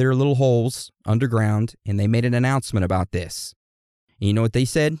came out of their little holes underground, and they made an announcement about this. And you know what they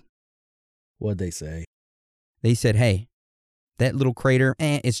said? What'd they say? They said, hey, that little crater,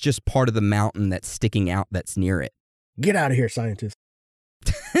 it's just part of the mountain that's sticking out that's near it. Get out of here, scientists.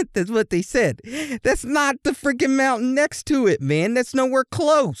 That's what they said. That's not the freaking mountain next to it, man. That's nowhere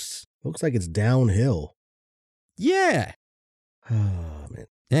close. Looks like it's downhill. Yeah. Oh,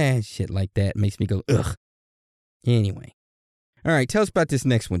 man. Shit like that makes me go, ugh. Anyway. All right, tell us about this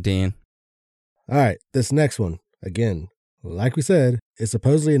next one, Dan. All right, this next one, again, like we said, is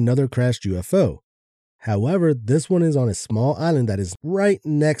supposedly another crashed UFO. However, this one is on a small island that is right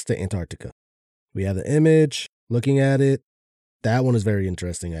next to Antarctica. We have the image, looking at it. That one is very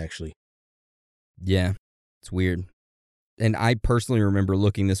interesting, actually. Yeah, it's weird. And I personally remember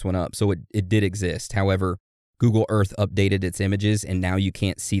looking this one up, so it did exist. However, Google Earth updated its images, and now you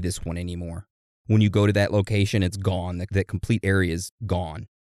can't see this one anymore. When you go to that location, it's gone. That complete area is gone.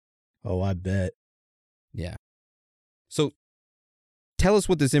 Oh, I bet. Yeah. So tell us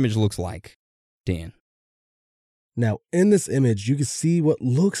what this image looks like, Dan. Now, in this image, you can see what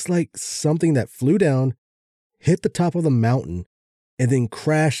looks like something that flew down, hit the top of the mountain, and then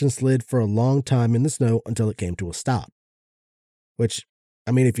crashed and slid for a long time in the snow until it came to a stop. Which,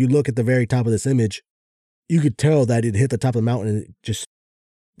 I mean, if you look at the very top of this image, you could tell that it hit the top of the mountain and it just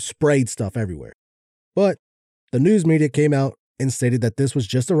sprayed stuff everywhere. But the news media came out and stated that this was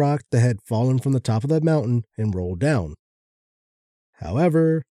just a rock that had fallen from the top of the mountain and rolled down.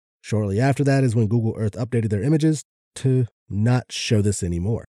 However, shortly after that is when Google Earth updated their images to not show this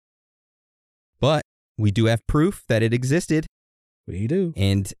anymore. But we do have proof that it existed. We do.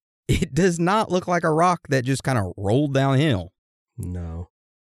 And it does not look like a rock that just kind of rolled downhill. No.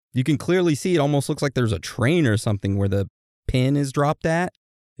 You can clearly see it almost looks like there's a train or something where the pin is dropped at.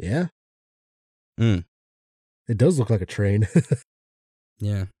 Yeah. It does look like a train.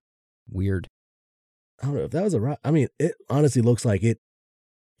 Yeah. Weird. I don't know if that was a rock. I mean, it honestly looks like it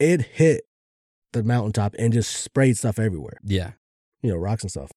hit the mountaintop and just sprayed stuff everywhere. Yeah. You know, rocks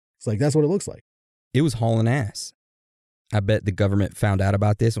and stuff. It's like, that's what it looks like. It was hauling ass. I bet the government found out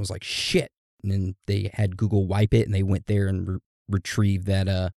about this and was like, shit. And then they had Google wipe it and they went there and retrieved that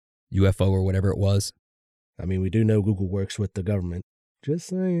UFO or whatever it was. I mean, we do know Google works with the government. Just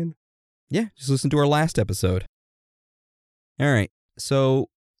saying. Yeah, just listen to our last episode. All right, so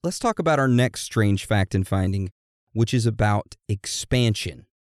let's talk about our next strange fact and finding, which is about expansion.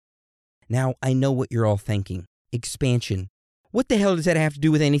 Now, I know what you're all thinking. Expansion. What the hell does that have to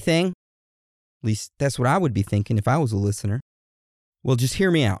do with anything? At least that's what I would be thinking if I was a listener. Well, just hear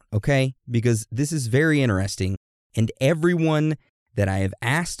me out, okay? Because this is very interesting, and everyone that I have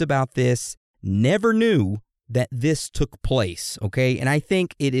asked about this never knew that this took place, okay? And I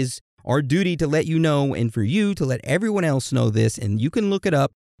think it is our duty to let you know and for you to let everyone else know this, and you can look it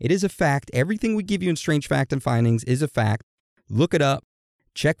up. It is a fact. Everything we give you in Strange Fact and Findings is a fact. Look it up,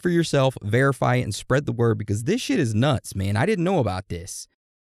 check for yourself, verify it, and spread the word because this shit is nuts, man. I didn't know about this.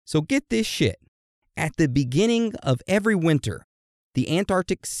 So get this shit. At the beginning of every winter, the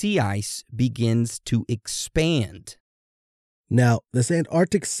Antarctic sea ice begins to expand. Now, this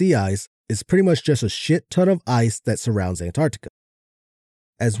Antarctic sea ice is pretty much just a shit ton of ice that surrounds Antarctica.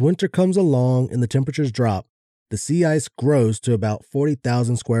 As winter comes along and the temperatures drop, the sea ice grows to about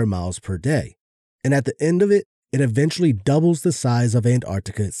 40,000 square miles per day. And at the end of it, it eventually doubles the size of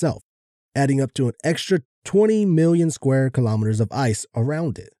Antarctica itself, adding up to an extra 20 million square kilometers of ice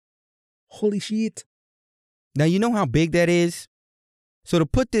around it. Holy shit. Now, you know how big that is? So to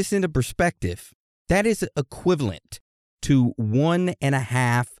put this into perspective, that is equivalent to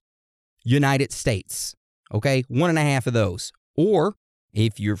 1.5 United States, okay? 1.5 of those. Or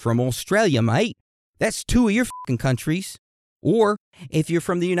if you're from Australia, mate, that's 2 of your fucking countries. Or if you're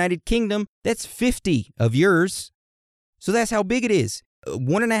from the United Kingdom, that's 50 of yours. So that's how big it is.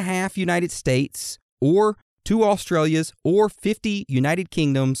 1.5 United States or 2 Australias or 50 United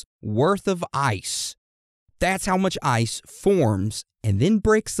Kingdoms worth of ice. That's how much ice forms and then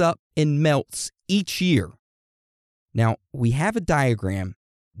breaks up and melts each year. Now, we have a diagram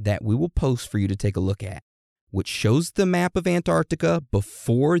that we will post for you to take a look at, which shows the map of Antarctica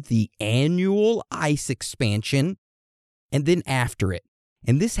before the annual ice expansion and then after it.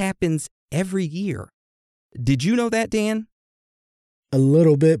 And this happens every year. Did you know that, Dan? A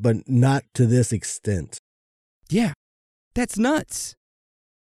little bit, but not to this extent. Yeah, that's nuts.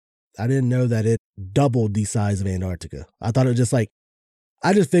 I didn't know that it doubled the size of Antarctica. I thought it was just like,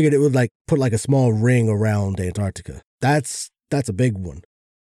 I just figured it would like put like a small ring around Antarctica. That's a big one.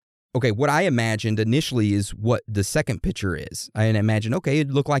 Okay, what I imagined initially is what the second picture is. I imagined, okay,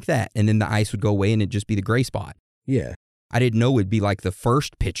 it'd look like that. And then the ice would go away and it'd just be the gray spot. Yeah. I didn't know it'd be like the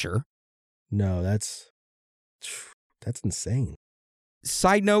first picture. No, that's insane.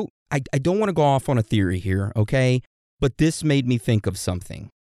 Side note, I don't want to go off on a theory here, okay? But this made me think of something.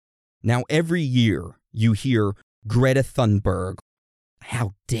 Now, every year you hear Greta Thunberg,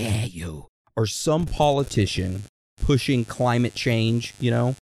 how dare you, or some politician pushing climate change, you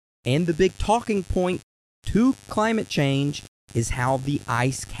know? And the big talking point to climate change is how the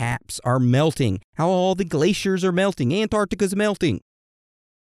ice caps are melting, how all the glaciers are melting, Antarctica's melting.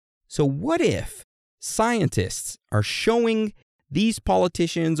 So what if scientists are showing these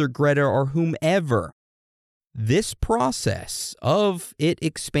politicians or Greta or whomever this process of it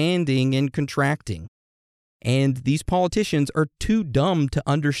expanding and contracting, and these politicians are too dumb to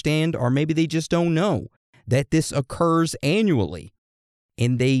understand, or maybe they just don't know that this occurs annually,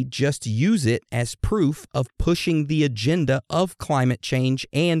 and they just use it as proof of pushing the agenda of climate change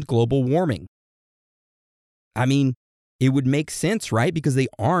and global warming. I mean, it would make sense, right? Because they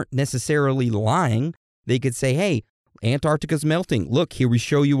aren't necessarily lying. They could say, hey, Antarctica's melting. Look, here we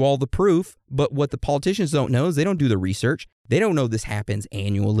show you all the proof. But what the politicians don't know is they don't do the research. They don't know this happens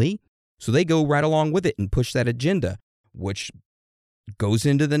annually. So they go right along with it and push that agenda, which goes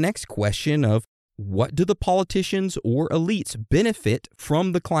into the next question of what do the politicians or elites benefit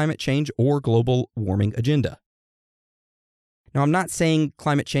from the climate change or global warming agenda? Now, I'm not saying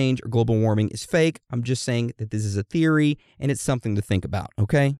climate change or global warming is fake. I'm just saying that this is a theory and it's something to think about,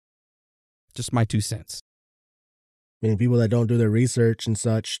 okay? Just my 2 cents. I mean, people that don't do their research and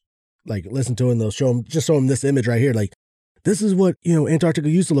such, like, listen to it and they'll show them this image right here. Like, this is what, Antarctica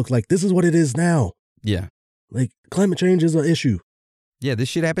used to look like. This is what it is now. Yeah. Like, climate change is an issue. Yeah, this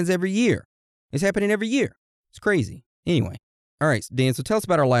shit happens every year. It's happening every year. It's crazy. Anyway. All right, Dan, so tell us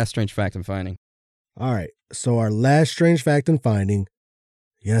about our last strange fact and finding. All right. So our last strange fact and finding,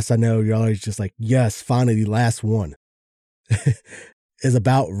 yes, I know you're always just like, yes, finally, last one, is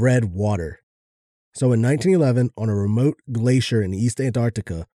about red water. So in 1911, on a remote glacier in East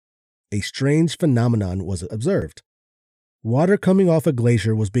Antarctica, a strange phenomenon was observed. Water coming off a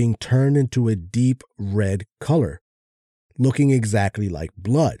glacier was being turned into a deep red color, looking exactly like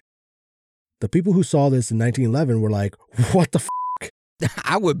blood. The people who saw this in 1911 were like, what the f***?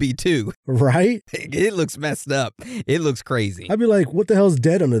 I would be too. Right? It looks messed up. It looks crazy. I'd be like, what the hell's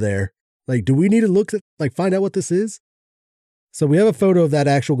dead under there? Like, do we need to look at, find out what this is? So we have a photo of that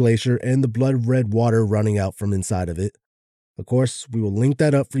actual glacier and the blood red water running out from inside of it. Of course, we will link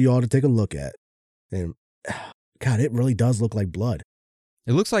that up for you all to take a look at. And God, it really does look like blood.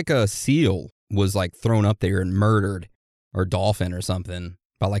 It looks like a seal was like thrown up there and murdered, or a dolphin or something,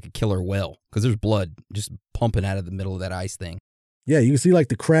 by like a killer whale, because there's blood just pumping out of the middle of that ice thing. Yeah, you can see like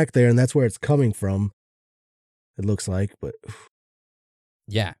the crack there, and that's where it's coming from. It looks like, but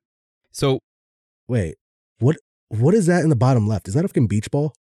yeah. So wait, what is that in the bottom left? Is that a fucking beach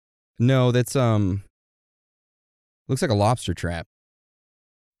ball? No, that's looks like a lobster trap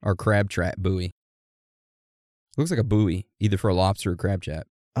or crab trap buoy. Looks like a buoy, either for a lobster or crab trap.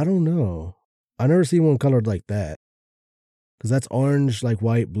 I don't know. I never seen one colored like that. Because that's orange, like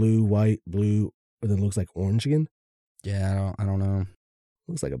white, blue, and then it looks like orange again. Yeah, I don't know.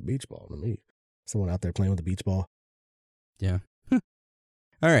 Looks like a beach ball to me. Someone out there playing with a beach ball. Yeah. All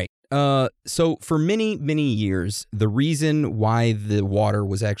right. So for many, many years, the reason why the water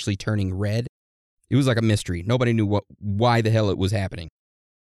was actually turning red, it was like a mystery. Nobody knew why the hell it was happening.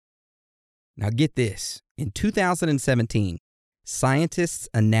 Now get this. In 2017, scientists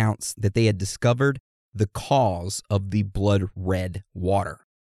announced that they had discovered the cause of the blood red water.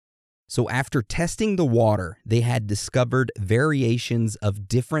 So after testing the water, they had discovered variations of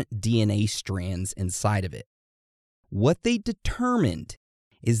different DNA strands inside of it. What they determined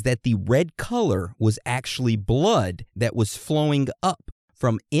is that the red color was actually blood that was flowing up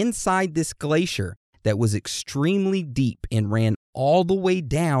from inside this glacier that was extremely deep and ran all the way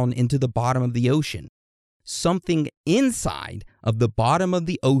down into the bottom of the ocean. Something inside of the bottom of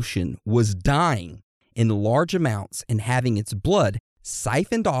the ocean was dying in large amounts and having its blood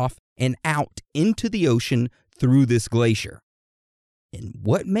siphoned off and out into the ocean through this glacier. And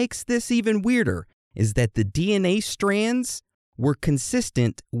what makes this even weirder is that the DNA strands were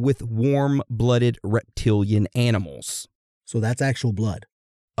consistent with warm-blooded reptilian animals. So that's actual blood.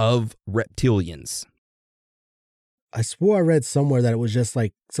 Of reptilians. I swore I read somewhere that it was just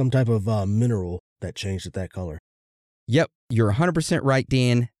like some type of mineral that changed it that color. Yep, you're 100% right,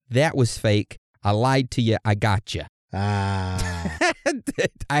 Dan. That was fake. I lied to you. I got you. Ah.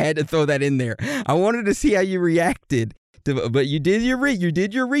 I had to throw that in there. I wanted to see how you reacted, but you did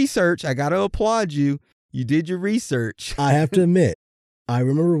your research. I got to applaud you. You did your research. I have to admit, I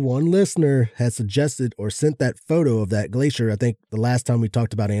remember one listener had suggested or sent that photo of that glacier. I think the last time we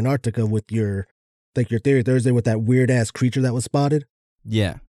talked about Antarctica with your Theory Thursday with that weird ass creature that was spotted.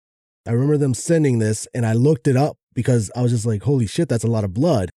 Yeah. I remember them sending this and I looked it up because I was just like, holy shit, that's a lot of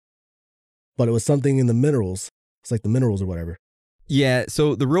blood. But it was something in the minerals. It's like the minerals or whatever. Yeah,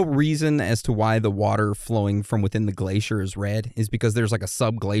 so the real reason as to why the water flowing from within the glacier is red is because there's like a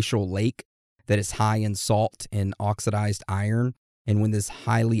subglacial lake that is high in salt and oxidized iron. And when this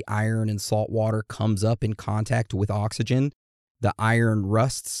highly iron and salt water comes up in contact with oxygen, the iron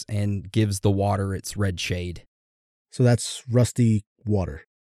rusts and gives the water its red shade. So that's rusty water.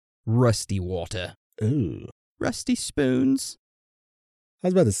 Rusty water. Ooh. Rusty spoons. I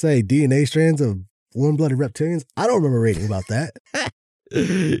was about to say DNA strands of warm-blooded reptilians. I don't remember reading about that.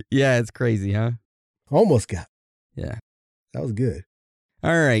 Yeah, it's crazy, huh? Almost got. Yeah. That was good.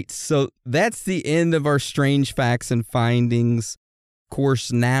 All right, so that's the end of our strange facts and findings. Of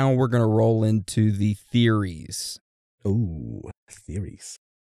course, now we're going to roll into the theories. Ooh, theories.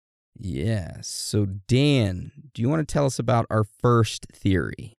 Yeah. So, Dan, do you want to tell us about our first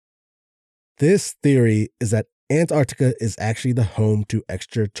theory? This theory is that Antarctica is actually the home to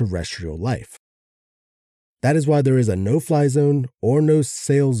extraterrestrial life. That is why there is a no-fly zone or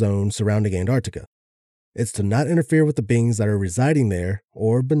no-sail zone surrounding Antarctica. It's to not interfere with the beings that are residing there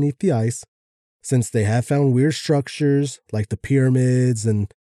or beneath the ice, since they have found weird structures like the pyramids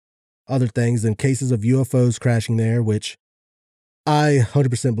and other things and cases of UFOs crashing there, which I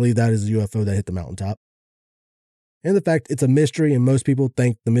 100% believe that is a UFO that hit the mountaintop. And the fact it's a mystery, and most people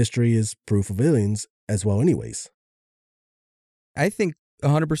think the mystery is proof of aliens as well anyways. I think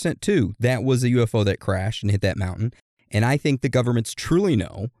 100% too. That was a UFO that crashed and hit that mountain. And I think the governments truly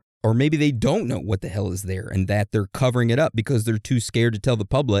know, or maybe they don't know what the hell is there, and that they're covering it up because they're too scared to tell the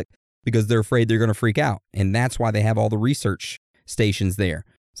public because they're afraid they're going to freak out. And that's why they have all the research stations there.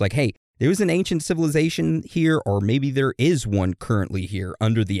 It's like, hey, there was an ancient civilization here, or maybe there is one currently here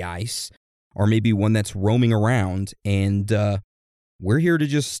under the ice, or maybe one that's roaming around, and we're here to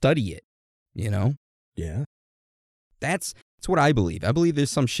just study it, you know? Yeah. That's what I believe. I believe there's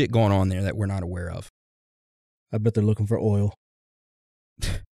some shit going on there that we're not aware of. I bet they're looking for oil.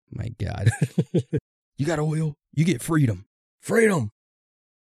 My God. You got oil, you get freedom. Freedom!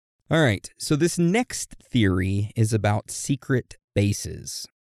 All right, so this next theory is about secret bases.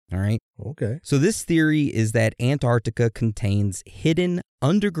 All right? Okay. So this theory is that Antarctica contains hidden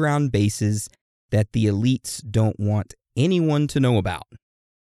underground bases that the elites don't want anyone to know about.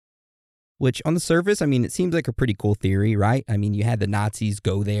 Which on the surface, I mean, it seems like a pretty cool theory, right? I mean, you had the Nazis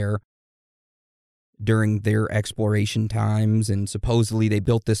go there during their exploration times, and supposedly they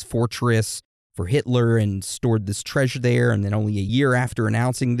built this fortress for Hitler and stored this treasure there, and then only a year after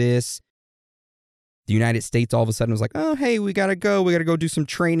announcing this, the United States all of a sudden was like, oh, hey, we gotta go do some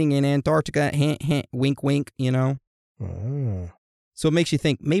training in Antarctica, hint, hint, wink, wink, you know? So it makes you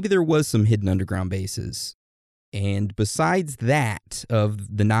think maybe there was some hidden underground bases. And besides that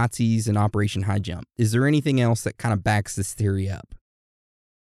of the Nazis and Operation High Jump, is there anything else that kind of backs this theory up?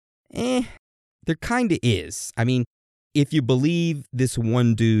 There kind of is. I mean, if you believe this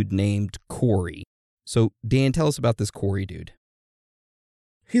one dude named Corey. So, Dan, tell us about this Corey dude.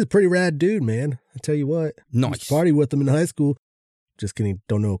 He's a pretty rad dude, man. I tell you what. Nice. I used to party with him in high school. Just kidding.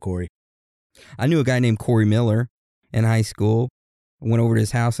 Don't know Corey. I knew a guy named Corey Miller in high school. I went over to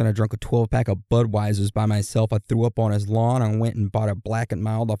his house and I drank a 12-pack of Budweisers by myself. I threw up on his lawn. I went and bought a Black and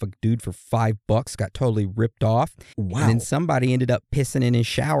Mild off a dude for $5. Got totally ripped off. Wow. And then somebody ended up pissing in his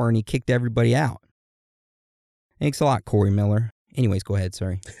shower and he kicked everybody out. Thanks a lot, Corey Miller. Anyways, go ahead.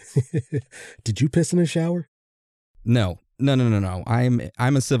 Sorry. Did you piss in the shower? No. I'm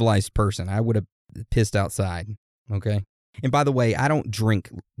a civilized person. I would have pissed outside. Okay. And by the way, I don't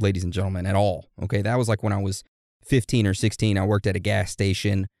drink, ladies and gentlemen, at all. Okay. That was like when I was 15 or 16. I worked at a gas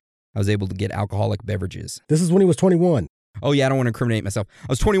station. I was able to get alcoholic beverages. This is when he was 21. Oh, yeah. I don't want to incriminate myself. I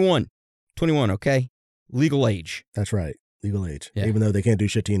was 21. 21. Okay. Legal age. That's right. Legal age. Yeah. Even though they can't do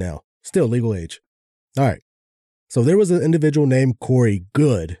shit to you now. Still legal age. All right. So there was an individual named Corey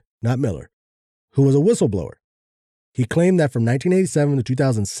Good, not Miller, who was a whistleblower. He claimed that from 1987 to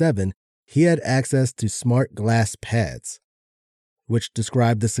 2007, he had access to smart glass pads, which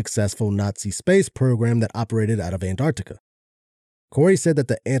described the successful Nazi space program that operated out of Antarctica. Corey said that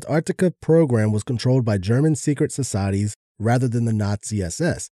the Antarctica program was controlled by German secret societies rather than the Nazi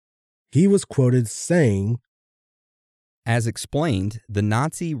SS. He was quoted saying, as explained, the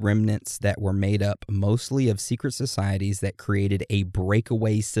Nazi remnants that were made up mostly of secret societies that created a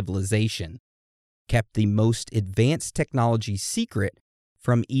breakaway civilization kept the most advanced technology secret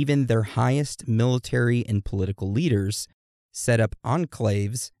from even their highest military and political leaders, set up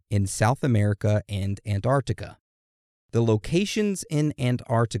enclaves in South America and Antarctica. The locations in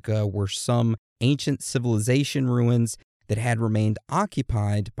Antarctica were some ancient civilization ruins that had remained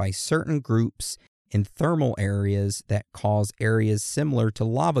occupied by certain groups in thermal areas that cause areas similar to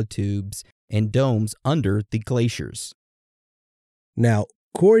lava tubes and domes under the glaciers. Now,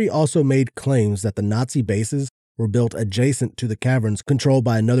 Corey also made claims that the Nazi bases were built adjacent to the caverns controlled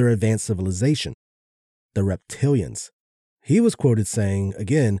by another advanced civilization, the reptilians. He was quoted saying,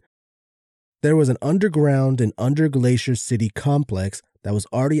 again, there was an underground and underglacier city complex that was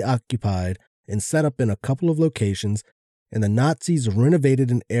already occupied and set up in a couple of locations, and the Nazis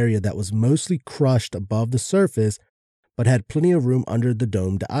renovated an area that was mostly crushed above the surface but had plenty of room under the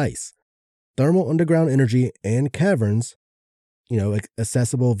domed ice. Thermal underground energy and caverns,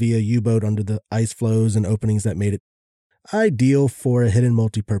 accessible via U-boat under the ice flows and openings that made it ideal for a hidden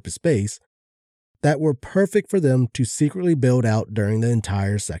multi-purpose base that were perfect for them to secretly build out during the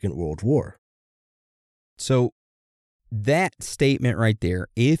entire Second World War. So, that statement right there,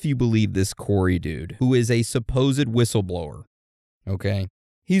 if you believe this Corey dude, who is a supposed whistleblower, okay,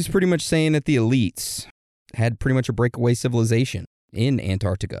 he's pretty much saying that the elites had pretty much a breakaway civilization in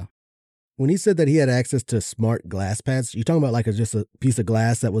Antarctica. When he said that he had access to smart glass pads, you talking about like just a piece of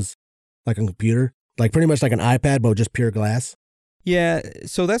glass that was like a computer? Like pretty much like an iPad, but just pure glass? Yeah,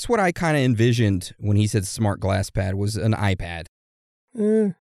 so that's what I kind of envisioned when he said smart glass pad was an iPad.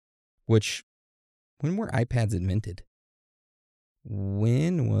 Which, when were iPads invented?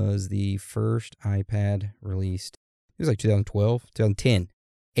 When was the first iPad released? It was like 2012, 2010.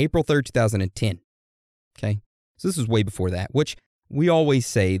 April 3rd, 2010. Okay, so this was way before that, which we always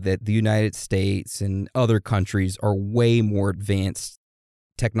say that the United States and other countries are way more advanced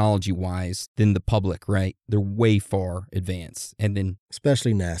technology-wise than the public, right? They're way far advanced. And then...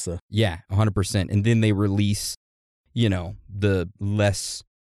 especially NASA. Yeah, 100%. And then they release, the less...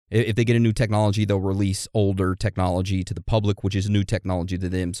 if they get a new technology, they'll release older technology to the public, which is new technology to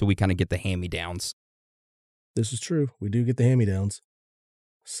them. So we kind of get the hand-me-downs. This is true. We do get the hand-me-downs.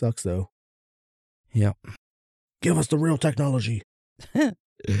 Sucks, though. Yep. Give us the real technology.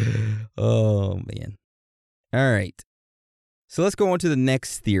 Oh, man. All right. So let's go on to the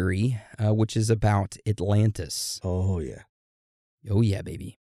next theory, which is about Atlantis. Oh, yeah. Oh, yeah,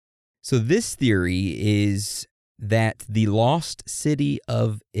 baby. So this theory is that the lost city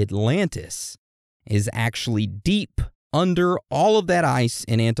of Atlantis is actually deep under all of that ice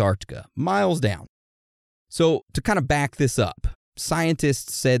in Antarctica, miles down. So to kind of back this up,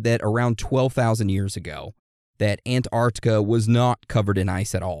 scientists said that around 12,000 years ago, that Antarctica was not covered in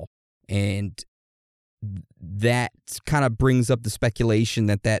ice at all. And that kind of brings up the speculation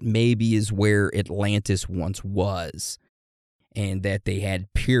that maybe is where Atlantis once was, and that they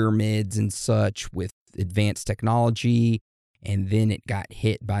had pyramids and such with advanced technology, and then it got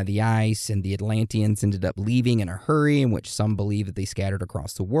hit by the ice, and the Atlanteans ended up leaving in a hurry, in which some believe that they scattered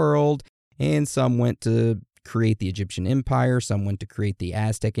across the world, and some went to create the Egyptian Empire, some went to create the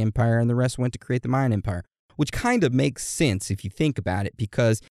Aztec Empire, and the rest went to create the Mayan Empire, which kind of makes sense if you think about it,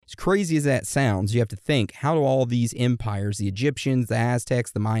 because as crazy as that sounds, you have to think, how do all these empires, the Egyptians, the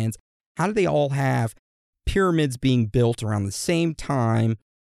Aztecs, the Mayans, how do they all have pyramids being built around the same time?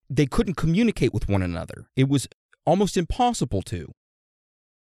 They couldn't communicate with one another. It was almost impossible to.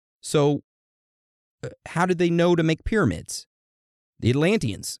 So, how did they know to make pyramids? The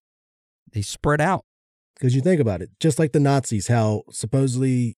Atlanteans. They spread out. Because you think about it, just like the Nazis, how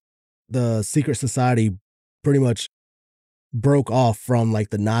supposedly the secret society pretty much broke off from like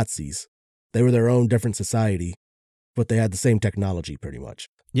the Nazis. They were their own different society, but they had the same technology pretty much.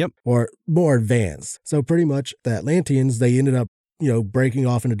 Yep. Or more advanced. So pretty much the Atlanteans, they ended up, breaking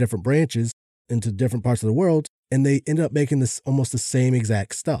off into different branches into different parts of the world, and they ended up making this almost the same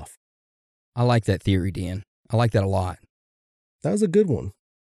exact stuff. I like that theory, Dan. I like that a lot. That was a good one.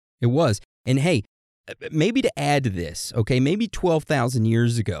 It was. And hey, maybe to add to this, okay, maybe 12,000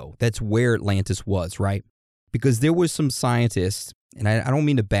 years ago, that's where Atlantis was, right? Because there was some scientists, and I don't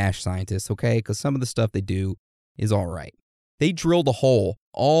mean to bash scientists, okay, because some of the stuff they do is all right. They drilled a hole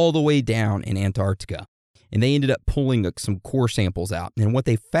all the way down in Antarctica, and they ended up pulling some core samples out. And what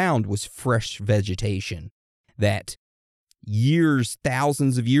they found was fresh vegetation that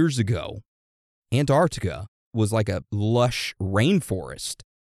thousands of years ago, Antarctica was like a lush rainforest.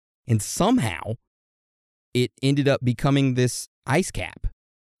 And somehow it ended up becoming this ice cap,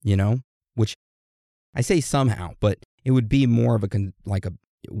 which I say somehow, but it would be more of a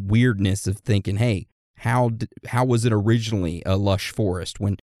weirdness of thinking, hey, how was it originally a lush forest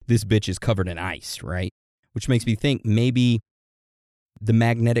when this bitch is covered in ice, right? Which makes me think maybe the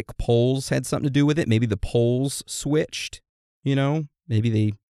magnetic poles had something to do with it. Maybe the poles switched, maybe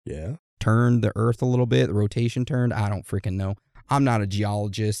they turned the earth a little bit. The rotation turned. I don't freaking know. I'm not a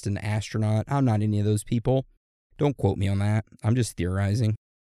geologist, an astronaut. I'm not any of those people. Don't quote me on that. I'm just theorizing.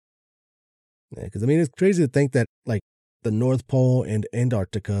 Yeah, because it's crazy to think that like the North Pole and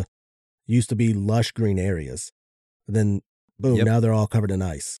Antarctica used to be lush green areas. But then, boom, Now they're all covered in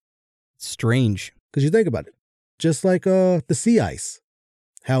ice. Strange. Because you think about it, just like the sea ice,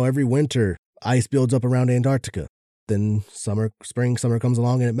 how every winter ice builds up around Antarctica. Then summer comes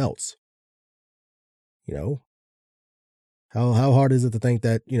along and it melts. How hard is it to think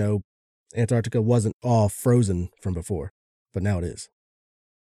that, Antarctica wasn't all frozen from before, but now it is.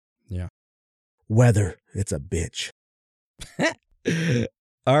 Yeah. Weather, it's a bitch.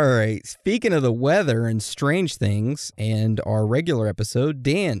 All right. Speaking of the weather and strange things and our regular episode,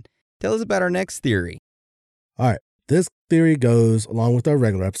 Dan, tell us about our next theory. All right. This theory goes along with our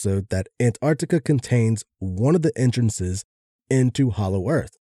regular episode that Antarctica contains one of the entrances into Hollow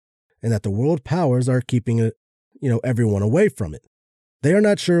Earth, and that the world powers are keeping it, everyone away from it. They are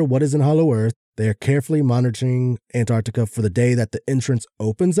not sure what is in Hollow Earth. They are carefully monitoring Antarctica for the day that the entrance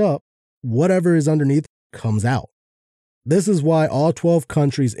opens up. Whatever is underneath comes out. This is why all 12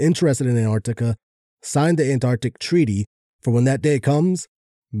 countries interested in Antarctica signed the Antarctic Treaty, for when that day comes,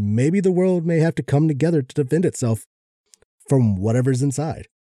 maybe the world may have to come together to defend itself from whatever's inside.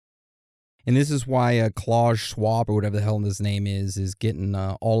 And this is why Klaus Schwab, or whatever the hell his name is getting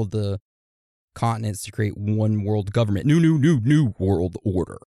all of the continents to create one world government. New world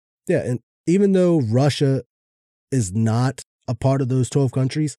order. Yeah, and even though Russia is not a part of those 12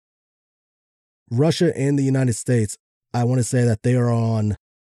 countries, Russia and the United States, I want to say that they are on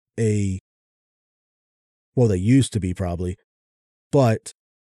they used to be probably, but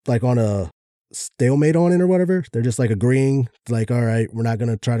like on a stalemate on it or whatever. They're just like agreeing, like, all right, we're not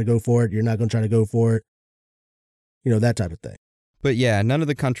going to try to go for it. You're not going to try to go for it. That type of thing. But yeah, none of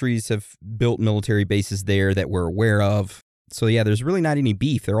the countries have built military bases there that we're aware of. So yeah, there's really not any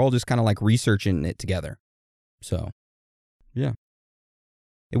beef. They're all just kind of like researching it together. So, yeah.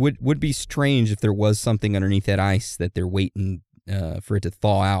 It would be strange if there was something underneath that ice that they're waiting for it to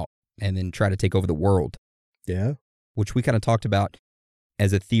thaw out and then try to take over the world. Yeah. Which we kind of talked about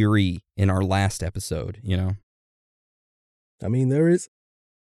as a theory in our last episode, I mean, there is,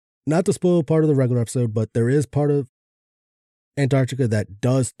 not to spoil part of the regular episode, but there is part of Antarctica that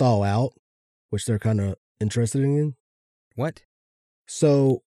does thaw out, which they're kind of interested in. What?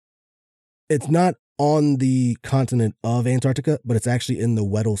 So it's not on the continent of Antarctica, but it's actually in the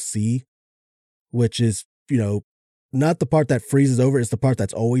Weddell Sea, which is, not the part that freezes over. It's the part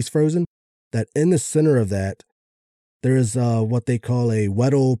that's always frozen. That in the center of that, there is what they call a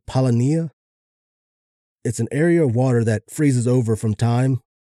Weddell Polynya. It's an area of water that freezes over from time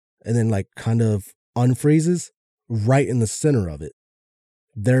and then like kind of unfreezes right in the center of it.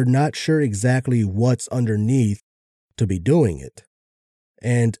 They're not sure exactly what's underneath to be doing it.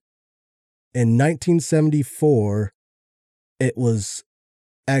 And in 1974, it was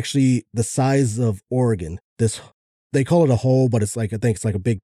actually the size of Oregon. They call it a hole, but I think it's like a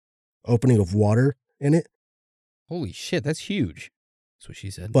big opening of water in it. Holy shit, that's huge. That's what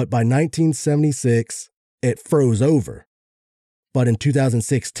she said. But by 1976, it froze over. But in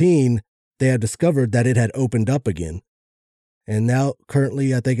 2016, they had discovered that it had opened up again. And now,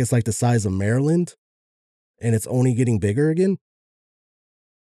 currently, I think it's like the size of Maryland. And it's only getting bigger again.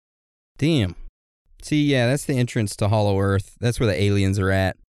 Damn. See, yeah, that's the entrance to Hollow Earth. That's where the aliens are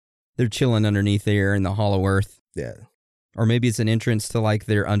at. They're chilling underneath there in the Hollow Earth. Yeah. Or maybe it's an entrance to like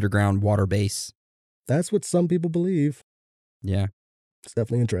their underground water base. That's what some people believe. Yeah. It's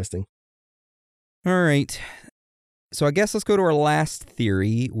definitely interesting. All right. So I guess let's go to our last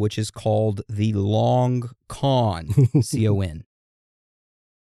theory, which is called the Long Con, C-O-N.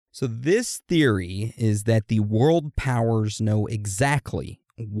 So this theory is that the world powers know exactly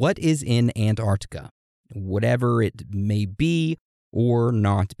what is in Antarctica, whatever it may be or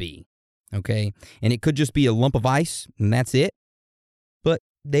not be, okay? And it could just be a lump of ice, and that's it. But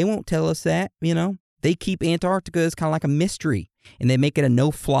they won't tell us that, They keep Antarctica as kind of like a mystery, and they make it a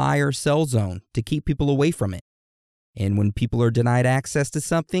no-fly or sell zone to keep people away from it. And when people are denied access to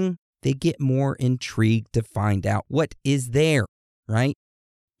something, they get more intrigued to find out what is there, right?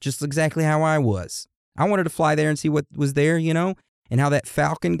 Just exactly how I was. I wanted to fly there and see what was there, and how that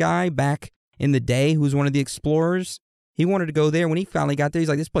Falcon guy back in the day, who was one of the explorers, he wanted to go there. When he finally got there, he's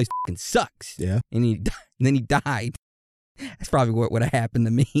like, this place fucking sucks. Yeah. And then he died. That's probably what would have happened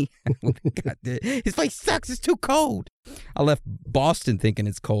to me. Got there. This place sucks. It's too cold. I left Boston thinking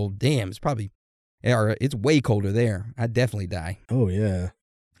it's cold. Damn, it's way colder there. I'd definitely die. Oh, yeah.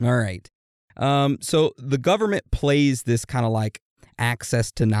 All right. So the government plays this kind of like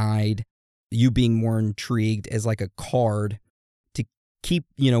access denied, you being more intrigued as like a card to keep,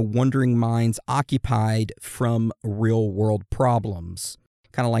 wandering minds occupied from real world problems.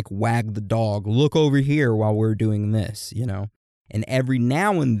 Kind of like wag the dog, look over here while we're doing this, And every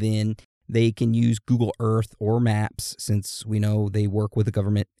now and then they can use Google Earth or maps, since we know they work with the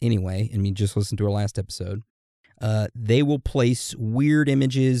government anyway. Just listen to our last episode. They will place weird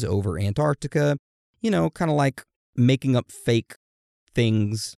images over Antarctica, kind of like making up fake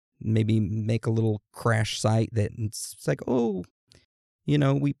things, maybe make a little crash site that it's like, oh,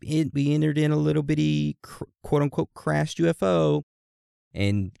 we entered in a little bitty quote unquote crashed UFO,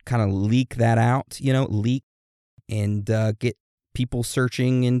 and kind of leak that out, leak and get people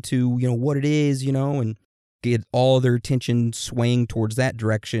searching into, what it is, and get all their attention swaying towards that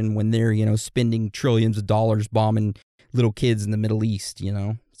direction when they're, spending trillions of dollars bombing little kids in the Middle East,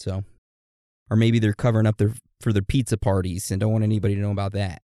 so, or maybe they're covering up for their pizza parties and don't want anybody to know about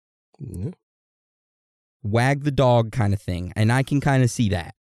that. Mm-hmm. wag the dog kind of thing, and I can kind of see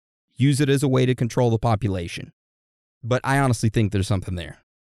that. Use it as a way to control the population. But I honestly think there's something there.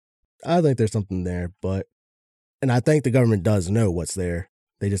 I think there's something there, and I think the government does know what's there.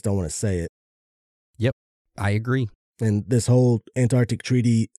 They just don't want to say it. Yep, I agree. And this whole Antarctic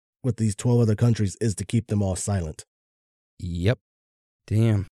treaty with these 12 other countries is to keep them all silent. Yep.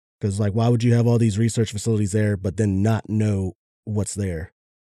 Damn. Because, like, why would you have all these research facilities there, but then not know what's there?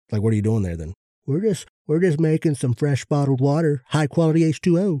 Like, what are you doing there then? We're just making some fresh bottled water, high quality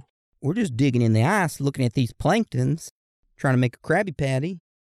H2O. We're just digging in the ice, looking at these planktons, trying to make a Krabby Patty.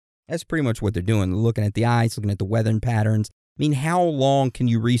 That's pretty much what they're doing. They're looking at the ice, looking at the weather patterns. I mean, how long can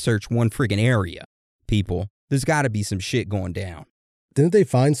you research one friggin' area, people? There's got to be some shit going down. Didn't they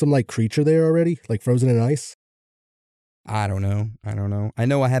find some, like, creature there already? Like, frozen in ice? I don't know. I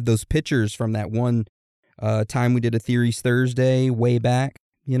know I have those pictures from that one time we did a Theories Thursday way back,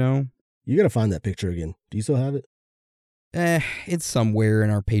 you know? You got to find that picture again. Do you still have it? It's somewhere in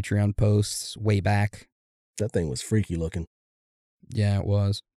our Patreon posts way back. That thing was freaky looking. Yeah, it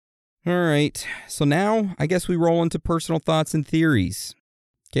was. All right. So now I guess we roll into personal thoughts and theories.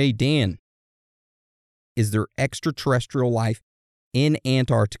 Okay, Dan. Is there extraterrestrial life in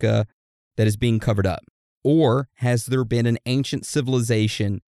Antarctica that is being covered up? Or has there been an ancient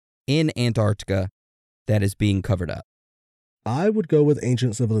civilization in Antarctica that is being covered up? I would go with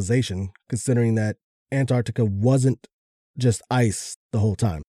ancient civilization, considering that Antarctica wasn't just ice the whole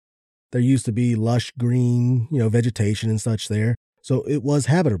time. There used to be lush green, vegetation and such there, so it was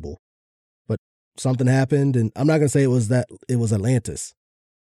habitable. But something happened, and I'm not going to say it was Atlantis.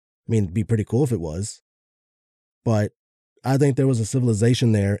 I mean, it'd be pretty cool if it was. But I think there was a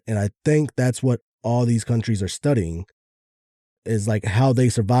civilization there, and I think that's what all these countries are studying, is like how they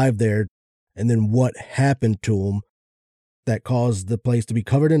survived there, and then what happened to them that caused the place to be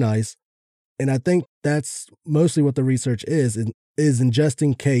covered in ice. And I think that's mostly what the research is in just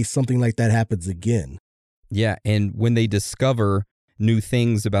in case something like that happens again. Yeah, and when they discover new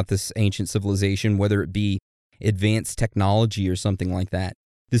things about this ancient civilization, whether it be advanced technology or something like that,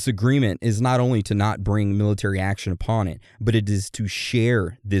 this agreement is not only to not bring military action upon it, but it is to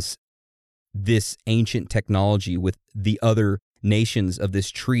share this ancient technology with the other nations of this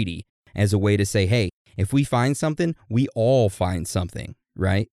treaty as a way to say, hey, if we find something, we all find something,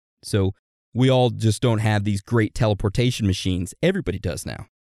 right? So we all just don't have these great teleportation machines. Everybody does now.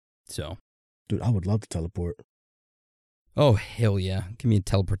 So, dude, I would love to teleport. Oh, hell yeah. Give me a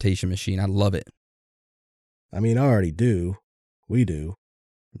teleportation machine. I love it. I mean, I already do. We do.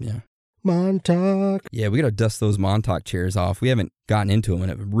 Yeah. Montauk. Yeah, we got to dust those Montauk chairs off. We haven't gotten into them in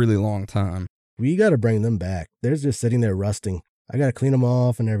a really long time. We got to bring them back. They're just sitting there rusting. I got to clean them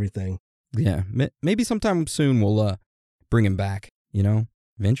off and everything. Yeah, maybe sometime soon we'll bring them back,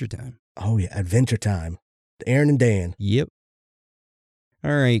 Adventure Time. Oh, yeah, Adventure Time. Aaron and Dan. Yep.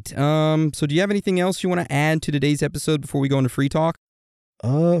 All right. So do you have anything else you want to add to today's episode before we go into free talk?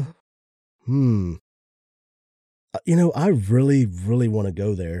 I really, really want to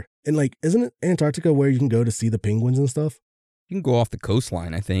go there. And, like, isn't it Antarctica where you can go to see the penguins and stuff? You can go off the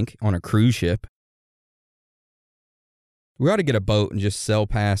coastline, I think, on a cruise ship. We ought to get a boat and just sail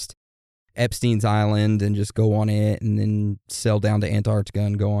past Epstein's Island and just go on it and then sail down to Antarctica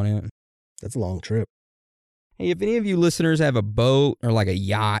and go on it. That's a long trip. Hey, if any of you listeners have a boat or like a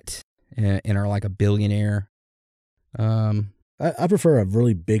yacht and are like a billionaire. I prefer a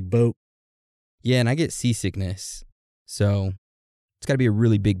really big boat. Yeah, and I get seasickness. So it's got to be a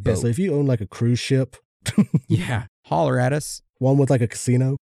really big boat. Yeah, so if you own like a cruise ship. Yeah, holler at us. One with like a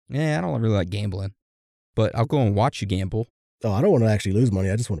casino. Yeah, I don't really like gambling. But I'll go and watch you gamble. Oh, I don't want to actually lose money.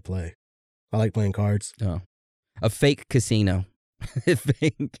 I just want to play. I like playing cards. Oh. A fake casino.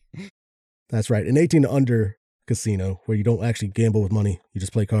 Fake. That's right. An 18 under casino where you don't actually gamble with money. You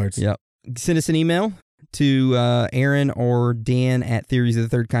just play cards. Yep. Send us an email to Aaron or Dan at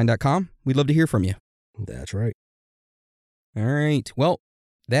theoriesofthethirdkind.com. We'd love to hear from you. That's right. All right. Well,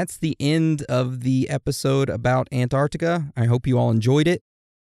 that's the end of the episode about Antarctica. I hope you all enjoyed it.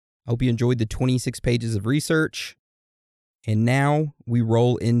 I hope you enjoyed the 26 pages of research. And now we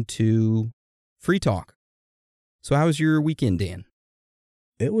roll into free talk. So how was your weekend, Dan?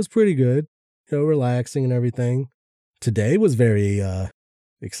 It was pretty good. Relaxing and everything. Today was very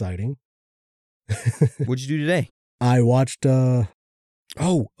exciting. What'd you do today? I watched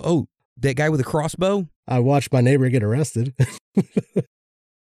Oh, that guy with a crossbow? I watched my neighbor get arrested.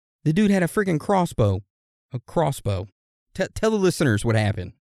 The dude had a freaking crossbow. A crossbow. Tell the listeners what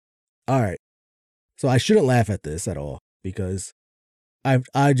happened. All right. So I shouldn't laugh at this at all because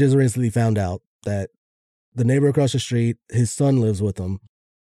I just recently found out that the neighbor across the street, his son lives with him.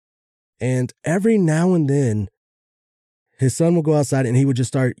 And every now and then, his son would go outside and he would just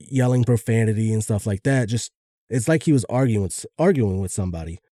start yelling profanity and stuff like that. Just, it's like he was arguing with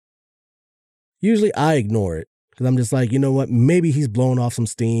somebody. Usually I ignore it because I'm just like, you know what? Maybe he's blowing off some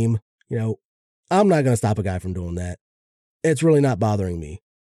steam. You know, I'm not going to stop a guy from doing that. It's really not bothering me.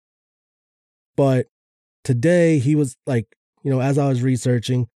 But today he was like, you know, as I was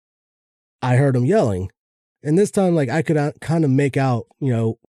researching, I heard him yelling. And this time, like, I could kind of make out, you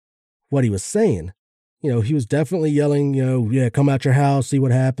know, what he was saying. You know, he was definitely yelling, you know, yeah, come out your house, see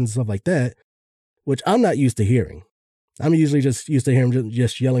what happens, stuff like that, which I'm not used to hearing. I'm usually just used to hearing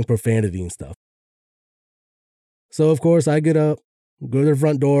just yelling profanity and stuff. So, of course, I get up, go to the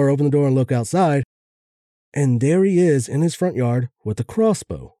front door, open the door, and look outside. And there he is in his front yard with a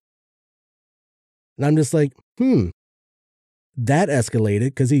crossbow. And I'm just like, that escalated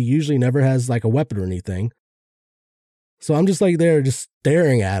because he usually never has like a weapon or anything. So I'm just like there just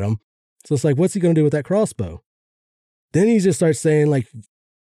staring at him. So it's like, what's he going to do with that crossbow? Then he just starts saying like,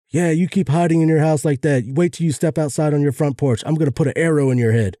 yeah, you keep hiding in your house like that. Wait till you step outside on your front porch. I'm going to put an arrow in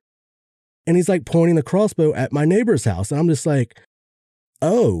your head. And he's like pointing the crossbow at my neighbor's house. And I'm just like,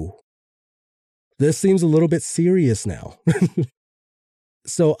 oh, this seems a little bit serious now.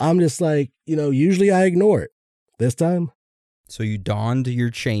 So I'm just like, you know, usually I ignore it. This time. So you donned your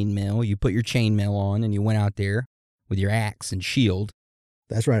chainmail, you put your chainmail on, and you went out there with your axe and shield.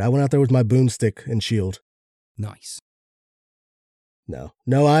 That's right. I went out there with my boomstick and shield. Nice. No,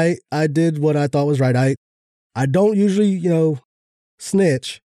 I did what I thought was right. I don't usually, you know,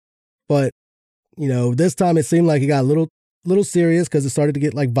 snitch, but, you know, this time it seemed like it got a little serious because it started to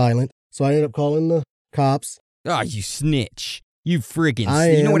get like violent. So I ended up calling the cops. Oh, you snitch. You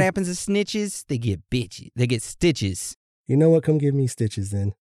friggin' You know what happens to snitches? They get bitches. They get stitches. You know what? Come give me stitches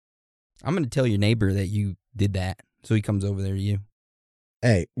then. I'm going to tell your neighbor that you did that. So he comes over there to you.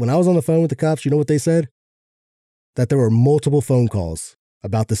 Hey, when I was on the phone with the cops, you know what they said? That there were multiple phone calls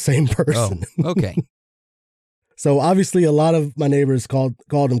about the same person. Oh, okay. So obviously a lot of my neighbors called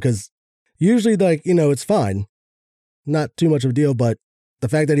him because usually, like, you know, it's fine. Not too much of a deal, but the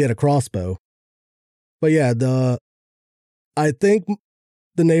fact that he had a crossbow. But yeah, I think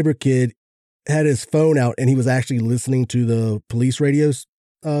the neighbor kid had his phone out and he was actually listening to the police radio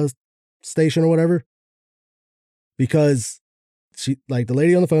station or whatever. Because the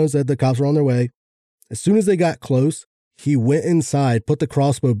lady on the phone said the cops were on their way. As soon as they got close, he went inside, put the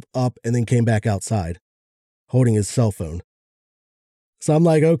crossbow up, and then came back outside, holding his cell phone. So I'm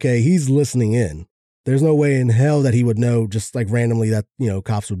like, okay, he's listening in. There's no way in hell that he would know just like randomly that, you know,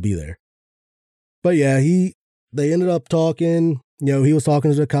 cops would be there. But yeah, they ended up talking, you know, he was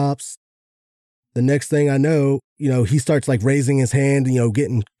talking to the cops. The next thing I know, you know, he starts like raising his hand, you know,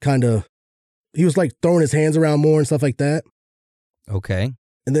 getting he was like throwing his hands around more and stuff like that. Okay.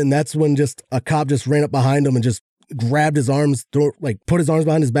 And then that's when just a cop just ran up behind him and just grabbed his arms, put his arms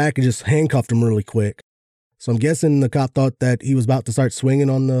behind his back and just handcuffed him really quick. So I'm guessing the cop thought that he was about to start swinging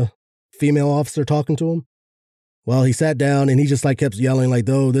on the female officer talking to him. Well, he sat down and he just like kept yelling like,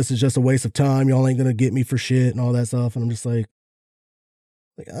 oh, this is just a waste of time. Y'all ain't going to get me for shit and all that stuff. And I'm just like,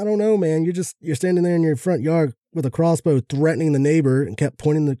 I don't know, man. You're standing there in your front yard with a crossbow threatening the neighbor and kept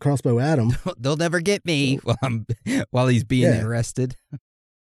pointing the crossbow at him. They'll never get me while he's being arrested.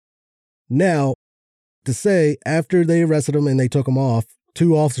 Now, to say, after they arrested him and they took him off,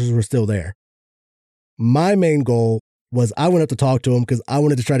 2 officers were still there. My main goal was I went up to talk to him because I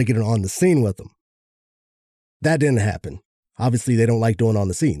wanted to try to get on the scene with him. That didn't happen. Obviously, they don't like doing on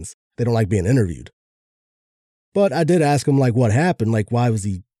the scenes. They don't like being interviewed. But I did ask him, like, what happened? Like, why was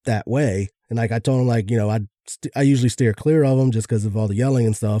he that way? And, like, I told him, like, you know, I usually steer clear of him just because of all the yelling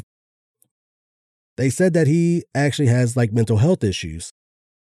and stuff. They said that he actually has, like, mental health issues.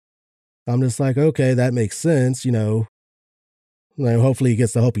 I'm just like, okay, that makes sense, you know. Like, hopefully he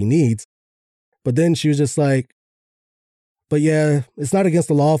gets the help he needs. But then she was just like, but yeah, it's not against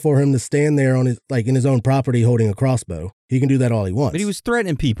the law for him to stand there on his, like, in his own property holding a crossbow. He can do that all he wants. But he was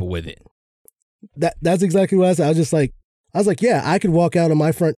threatening people with it. That's exactly what I said. I was like, yeah, I could walk out of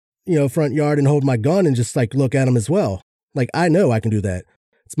my front yard and hold my gun and just like look at him as well. Like, I know I can do that.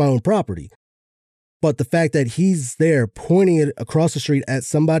 It's my own property. But the fact that he's there pointing it across the street at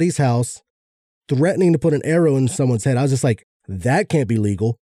somebody's house, threatening to put an arrow in someone's head, I was just like, that can't be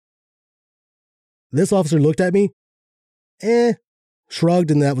legal. This officer looked at me,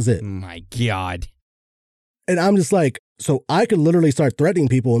 shrugged, and that was it. My God. And I'm just like, so I could literally start threatening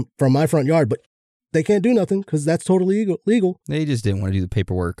people from my front yard, but they can't do nothing because that's totally legal. They just didn't want to do the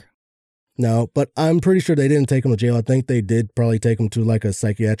paperwork. No, but I'm pretty sure they didn't take him to jail. I think they did probably take him to like a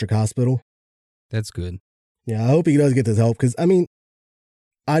psychiatric hospital. That's good. Yeah, I hope he does get this help because, I mean,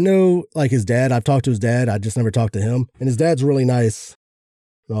 I know, like, his dad. I've talked to his dad. I just never talked to him. And his dad's really nice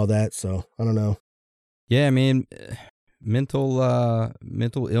and all that. So I don't know. Yeah, I mean, mental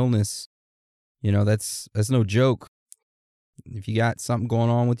illness, that's no joke. If you got something going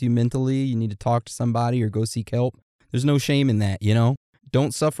on with you mentally, you need to talk to somebody or go seek help. There's no shame in that,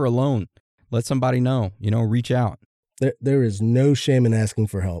 Don't suffer alone. Let somebody know, reach out. There is no shame in asking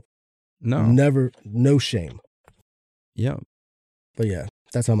for help. No. Never, no shame. Yeah. But yeah,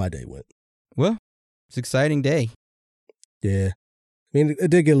 that's how my day went. Well, it's an exciting day. Yeah. I mean,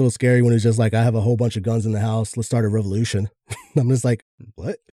 it did get a little scary when it was just like, I have a whole bunch of guns in the house. Let's start a revolution. I'm just like,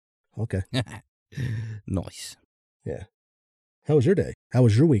 what? Okay. Nice. Yeah. How was your day? How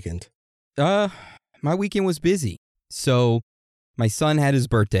was your weekend? My weekend was busy. So my son had his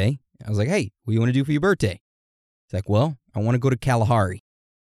birthday. I was like, hey, what do you want to do for your birthday? He's like, well, I want to go to Kalahari.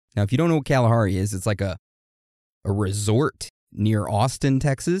 Now, if you don't know what Kalahari is, it's like a resort near Austin,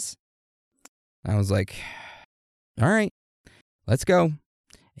 Texas. I was like, all right, let's go.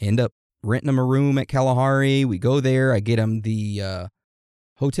 End up renting him a room at Kalahari. We go there. I get him the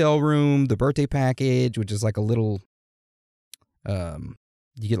hotel room, the birthday package, which is like a little,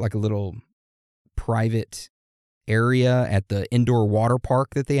 you get like a little private area at the indoor water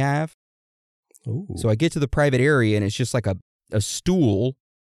park that they have. Ooh. So I get to the private area and it's just like a stool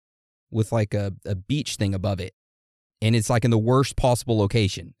with like a beach thing above it. And it's like in the worst possible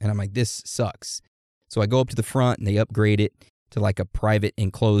location. And I'm like, this sucks. So I go up to the front and they upgrade it to like a private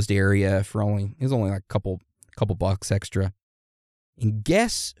enclosed area for it was only like a couple bucks extra. And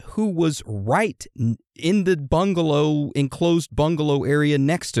guess who was right in the enclosed bungalow area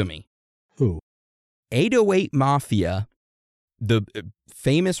next to me? Who? 808 Mafia, the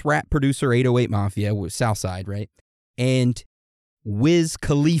famous rap producer 808 Mafia, was Southside, right? And Wiz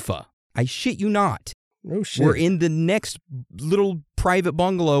Khalifa. I shit you not. No shit. We're in the next little private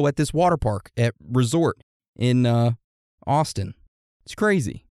bungalow at this water park at resort in Austin. It's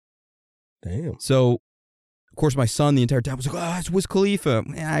crazy. Damn. So, of course, my son the entire time was like, oh, it's Wiz Khalifa.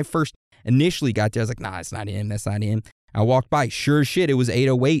 And I first initially got there. I was like, nah, it's not him. That's not him. I walked by. Sure as shit, it was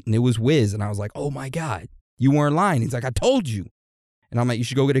 808 and it was Wiz. And I was like, oh my God, you weren't lying. He's like, I told you. And I'm like, you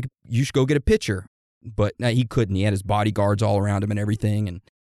should go get a picture. But no, he couldn't. He had his bodyguards all around him and everything. And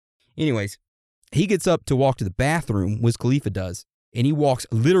anyways, he gets up to walk to the bathroom, Wiz Khalifa does. And he walks,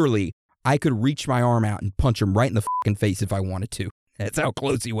 literally, I could reach my arm out and punch him right in the fucking face if I wanted to. That's how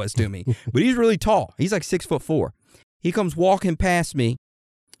close he was to me. But he's really tall. He's like 6'4". He comes walking past me.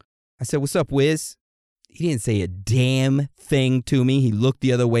 I said, what's up, Wiz? He didn't say a damn thing to me. He looked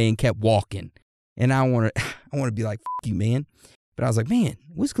the other way and kept walking. And I want to be like, fuck you, man. But I was like, man,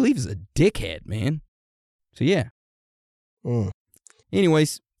 Wiz Khalifa's a dickhead, man. So, yeah.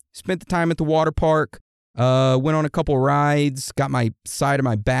 Anyways, spent the time at the water park. Went on a couple rides. Got my side of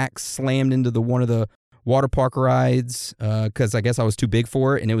my back slammed into one of the water park rides because I guess I was too big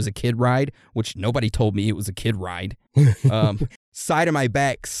for it, and it was a kid ride, which nobody told me it was a kid ride. Side of my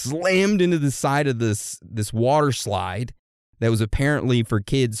back slammed into the side of this water slide that was apparently for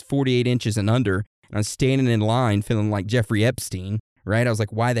kids 48 inches and under. And I was standing in line feeling like Jeffrey Epstein, right? I was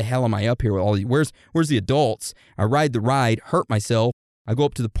like, why the hell am I up here with all these? Where's the adults? I ride the ride, hurt myself. I go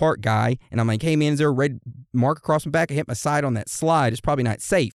up to the park guy, and I'm like, hey, man, is there a red mark across my back? I hit my side on that slide. It's probably not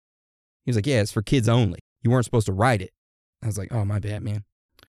safe. He was like, yeah, it's for kids only. You weren't supposed to ride it. I was like, oh, my bad, man.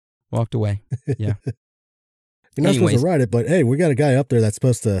 Walked away. Yeah. You're not supposed to ride it, but hey, we got a guy up there that's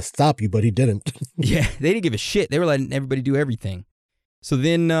supposed to stop you, but he didn't. Yeah, they didn't give a shit. They were letting everybody do everything. So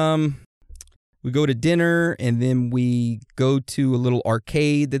then we go to dinner, and then we go to a little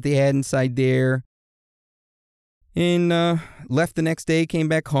arcade that they had inside there. And left the next day, came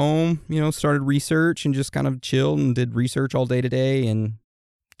back home, started research and just kind of chilled and did research all day today and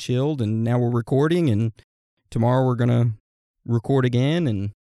chilled. And now we're recording, and tomorrow we're going to record again.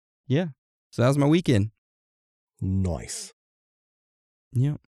 And yeah, so that was my weekend. Nice.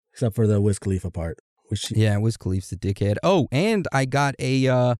 Yeah. Except for the Wiz Khalifa part. Yeah, Wiz Khalifa's a dickhead. Oh, and I got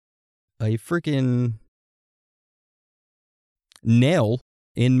a freaking nail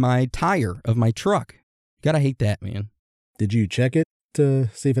in my tire of my truck. Gotta hate that, man. Did you check it to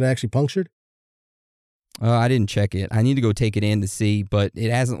see if it actually punctured? I didn't check it. I need to go take it in to see, but it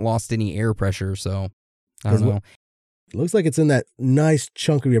hasn't lost any air pressure, so I don't know. It looks like it's in that nice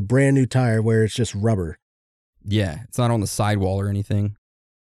chunk of your brand new tire where it's just rubber. Yeah, it's not on the sidewall or anything.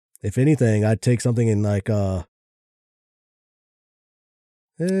 If anything, I'd take something and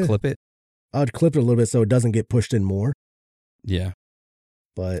clip it? I'd clip it a little bit so it doesn't get pushed in more. Yeah.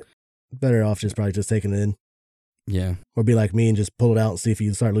 But better off probably just taking it in. Yeah. Or be like me and just pull it out and see if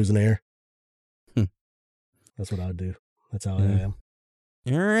you start losing air. That's what I'd do. That's how I am.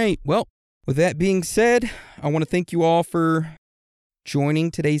 All right. Well, with that being said, I want to thank you all for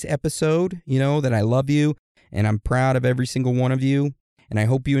joining today's episode. You know that I love you and I'm proud of every single one of you. And I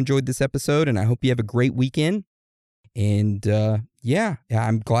hope you enjoyed this episode and I hope you have a great weekend. And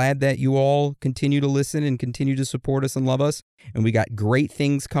I'm glad that you all continue to listen and continue to support us and love us. And we got great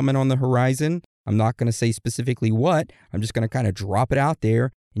things coming on the horizon. I'm not going to say specifically what. I'm just going to kind of drop it out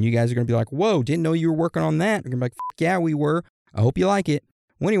there. And you guys are going to be like, whoa, didn't know you were working on that. You're going to be like, yeah, we were. I hope you like it.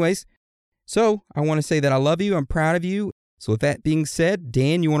 Well, anyways, so I want to say that I love you. I'm proud of you. So with that being said,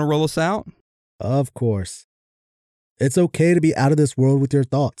 Dan, you want to roll us out? Of course. It's okay to be out of this world with your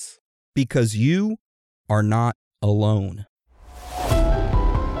thoughts. Because you are not alone.